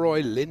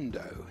Delroy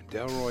Lindo.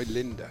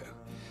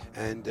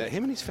 And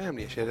him and his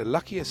family actually had a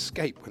lucky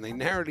escape when they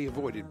narrowly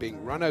avoided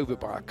being run over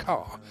by a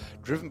car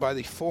driven by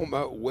the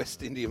former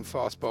West Indian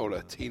fast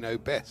bowler Tino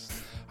Best.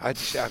 I had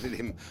to shout at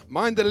him,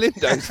 "Mind the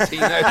Lindos,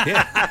 Tino!"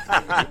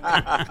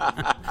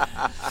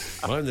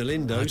 Mind the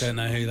Lindos. I don't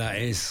know who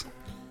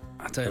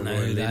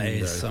that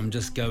is. I'm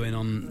just going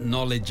on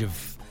knowledge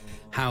of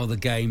how the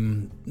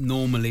game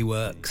normally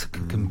works.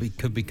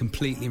 Could be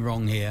completely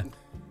wrong here.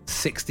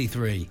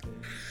 63.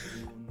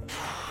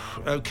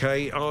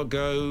 Okay, I'll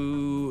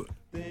go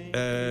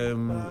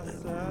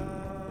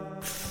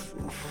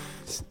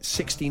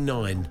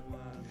 69.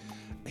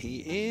 He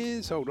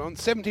is, hold on,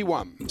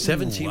 71.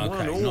 71. Ooh,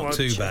 okay, not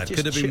too bad.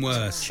 Could have been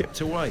worse.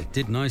 Chipped away.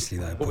 Did nicely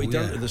though. What we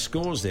done to the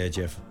scores there,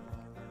 Jeff?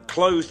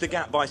 Close the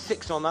gap by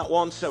 6 on that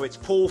one, so it's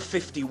Paul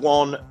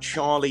 51,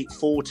 Charlie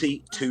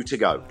 40, 2 to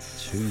go.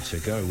 2 to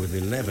go with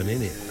 11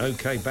 in it.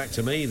 Okay, back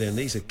to me then.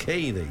 These are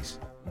key, these.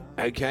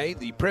 Okay,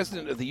 the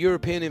president of the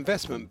European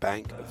Investment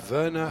Bank,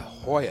 Werner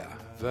Hoyer.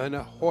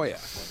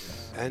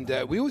 And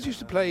we always used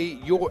to play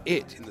You're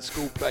It in the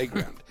school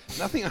playground.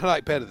 Nothing I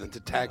like better than to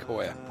tag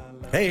Hoyer.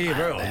 Hey,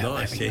 bro,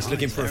 nice. He's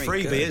looking for a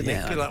freebie, isn't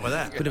he? Good luck with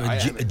that. Bit of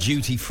a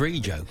duty-free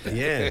joke.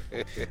 Yeah.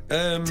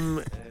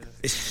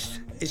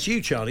 It's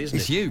you, Charlie, isn't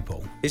it? It's you,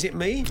 Paul. Is it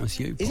me? It's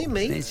you, Paul. Is it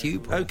me? It's you,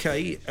 Paul.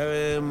 Okay,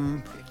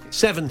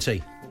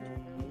 70.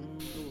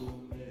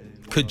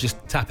 Could just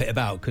tap it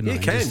about, couldn't I? You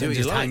can just, do it.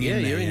 Just You like. hang Yeah,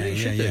 in you're there. in. You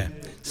should do.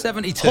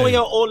 72. Hoyer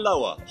or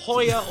lower?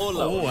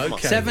 Oh,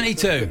 okay.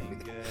 72.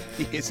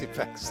 He is, in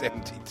fact,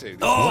 72.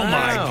 Oh,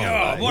 my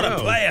God. What a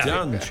player.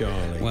 Well done,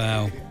 Charlie.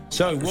 Wow.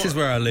 So this is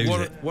where I lose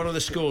it. What are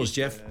the scores,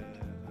 Jeff?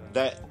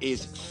 There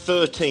is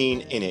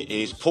 13 in it. It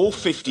is Paul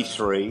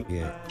 53,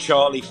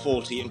 Charlie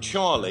 40, and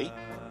Charlie,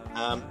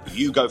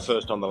 you go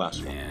first on the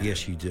last one. Yeah.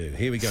 Yes, you do.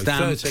 Here we go.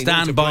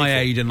 Stand by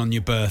Aidan on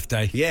your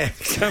birthday. Yeah.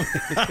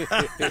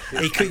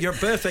 Your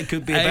birthday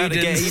could be about to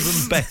get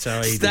even better,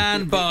 Aidan.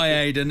 Stand by,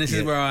 Aidan. This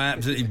is where I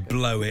absolutely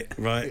blow it.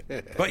 Right.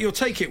 But you'll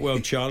take it well,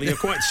 Charlie. You're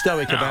quite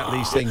stoic about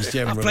these things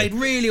generally. I've played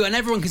really well, and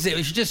everyone can see it.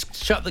 We should just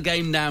shut the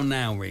game down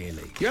now,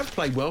 really. You have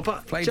played well,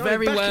 but... Played Charlie,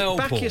 very well,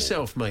 Back Paul.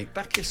 yourself, mate.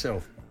 Back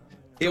yourself.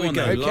 Here Go we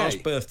go. on,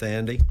 Last birthday,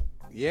 Andy.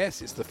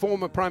 Yes, it's the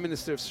former Prime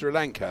Minister of Sri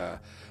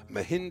Lanka,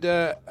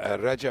 Mahinda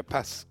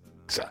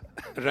Rajapaksa.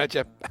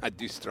 I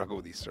do struggle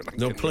with these Sri Lankan.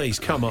 No, please,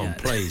 come on,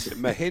 please.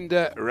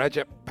 Mahinda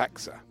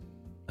Rajapaksa.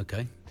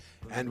 Okay.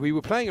 And we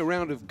were playing a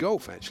round of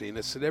golf, actually, in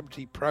a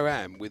celebrity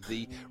pro-am with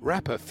the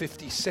rapper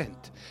 50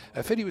 Cent.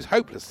 Fiddy was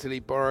hopeless till he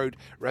borrowed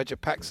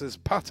Rajapaksa's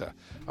putter.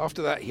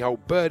 After that, he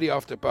holed birdie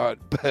after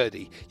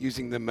birdie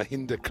using the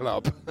Mahinda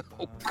club.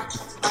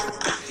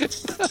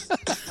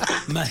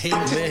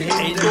 Mahinda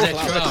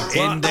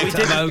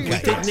club. We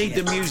did need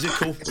the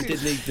musical.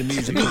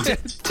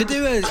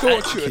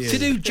 To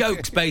do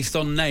jokes based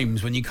on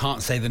names when you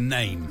can't say the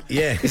name.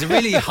 Yeah. It's a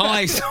really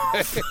high...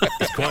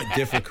 It's quite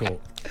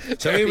difficult.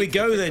 So here we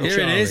go then, Here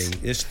Charlie. it is.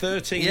 There's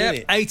 13 Yep,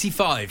 in it.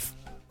 85.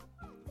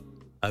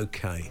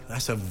 Okay,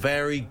 that's a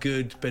very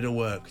good bit of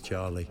work,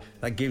 Charlie.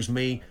 That gives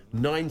me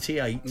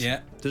 98,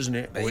 doesn't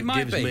it? It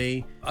might gives be.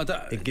 me.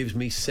 It gives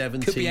me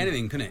 17. Could be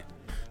anything, couldn't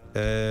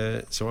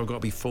it? So I've got to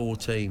be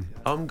 14.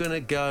 I'm going to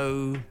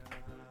go...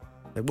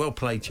 Well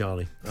played,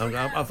 Charlie.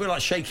 I feel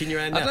like shaking your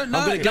hand now. I'm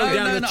going to go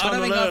down the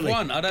tunnel early.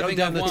 I don't think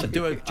I've won.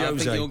 Do a Jose. I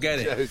think you'll get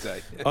it.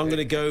 Jose. I'm going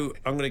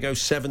to go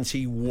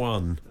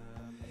 71.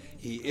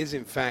 He is,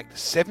 in fact,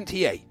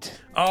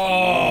 78. Oh,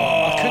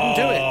 I couldn't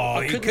do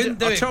it. You couldn't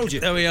do it. I told you.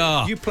 There we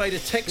are. You played a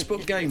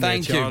textbook game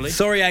Thank there, Charlie. you.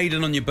 Sorry,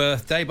 Aidan, on your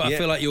birthday, but Yeah. I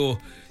feel like your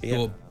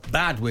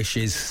bad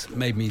wishes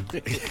made me,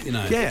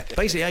 Yeah,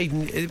 basically,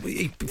 Aidan.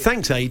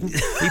 Thanks, Aidan.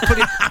 He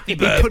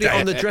put it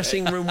on the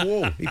dressing room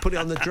wall. He put it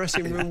on the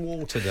dressing room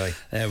wall today.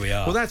 There we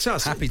are. Well, that's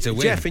us. Happy to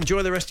win. Jeff,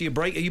 enjoy the rest of your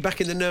break. Are you back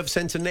in the Nerve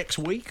Centre next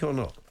week or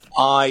not?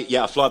 I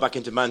fly back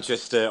into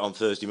Manchester on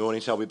Thursday morning,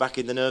 so I'll be back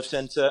in the Nerve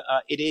Centre.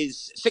 It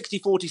is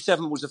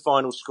 60-47 was the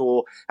final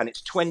score, and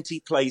it's 20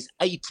 plays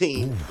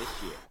 18 this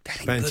year.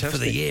 Fantastic. Good for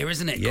the year,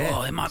 isn't it? Yeah.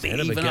 Oh, it might be Hell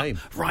of a even game.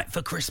 up right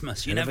for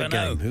Christmas. You Hell of never a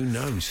know. game. Who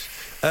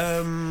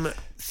knows?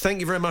 Thank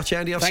you very much,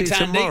 Andy. I'll Thanks, see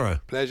you Andy. tomorrow.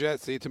 Pleasure.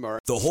 See you tomorrow.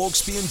 The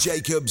Hawksby and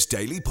Jacobs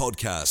Daily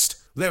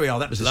Podcast. There we are.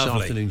 That was this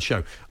Lovely. afternoon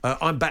show.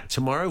 I'm back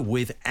tomorrow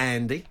with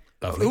Andy.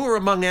 Lovely. Who are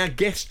among our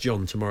guests,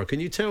 John, tomorrow?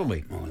 Can you tell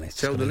me?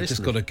 Tell the listeners.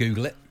 Just got to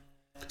Google it.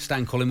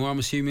 Stan Collymore, I'm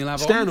assuming you'll have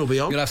Stan on. will be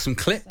on. You'll have some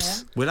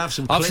clips. We'll have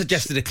some I've clips.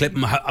 suggested a clip.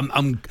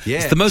 Yeah,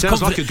 it's the most sounds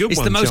confident. like a good it's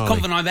one, the most Charlie.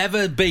 confident I've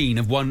ever been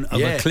of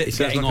a clip it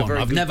sounds getting like a on. very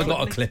I've good never clip.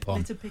 got a clip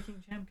on.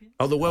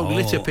 Oh, the World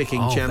Litter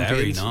Picking Champions.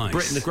 Very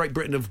nice. The Great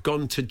Britain have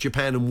gone to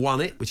Japan and won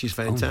it, which is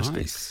fantastic.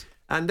 Nice.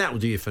 And that will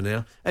do you for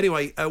now.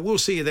 Anyway, we'll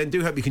see you then.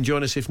 Do hope you can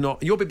join us. If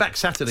not, you'll be back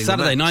Saturday.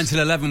 Saturday, 9 till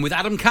 11 with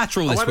Adam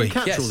Cattrall this Adam week.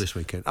 Cattrall this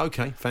weekend.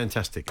 Okay,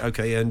 fantastic.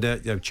 Okay,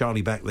 and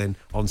Charlie back then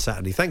on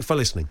Saturday. Thanks for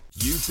listening.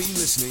 You've been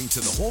listening to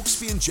the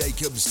Hawksby and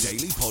Jacobs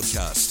Daily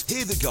Podcast.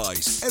 Hear the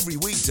guys every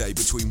weekday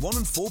between 1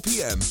 and 4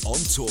 p.m. on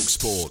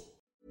TalkSport.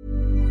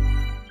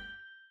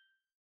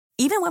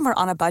 Even when we're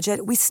on a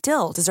budget, we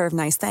still deserve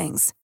nice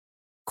things.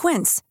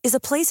 Quince is a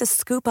place to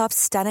scoop up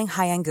stunning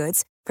high-end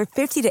goods for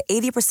 50 to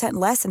 80%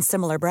 less than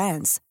similar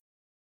brands.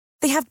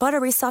 They have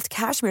buttery soft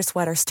cashmere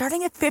sweaters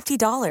starting at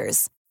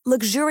 $50,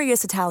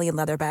 luxurious Italian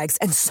leather bags,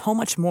 and so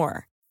much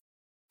more.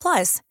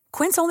 Plus,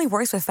 Quince only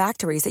works with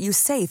factories that use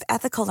safe,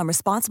 ethical, and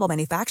responsible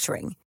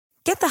manufacturing.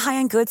 Get the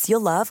high-end goods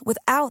you'll love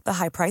without the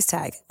high price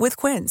tag with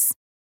Quince.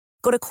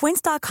 Go to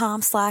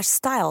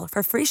quince.com/style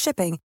for free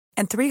shipping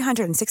and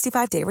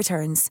 365-day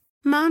returns.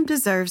 Mom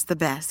deserves the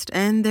best,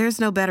 and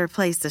there's no better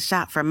place to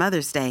shop for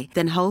Mother's Day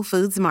than Whole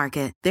Foods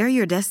Market. They're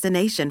your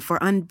destination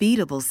for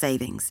unbeatable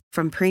savings,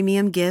 from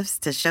premium gifts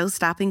to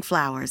show-stopping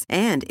flowers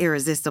and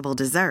irresistible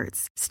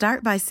desserts.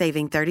 Start by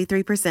saving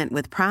 33%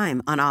 with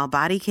Prime on all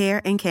body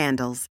care and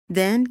candles.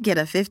 Then get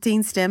a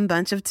 15-stem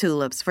bunch of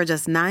tulips for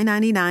just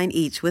 $9.99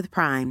 each with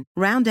Prime.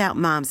 Round out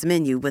Mom's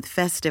menu with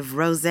festive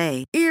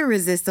rosé,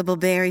 irresistible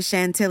berry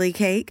chantilly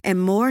cake,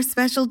 and more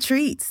special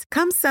treats.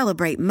 Come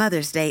celebrate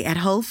Mother's Day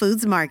at Whole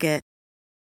Foods Market.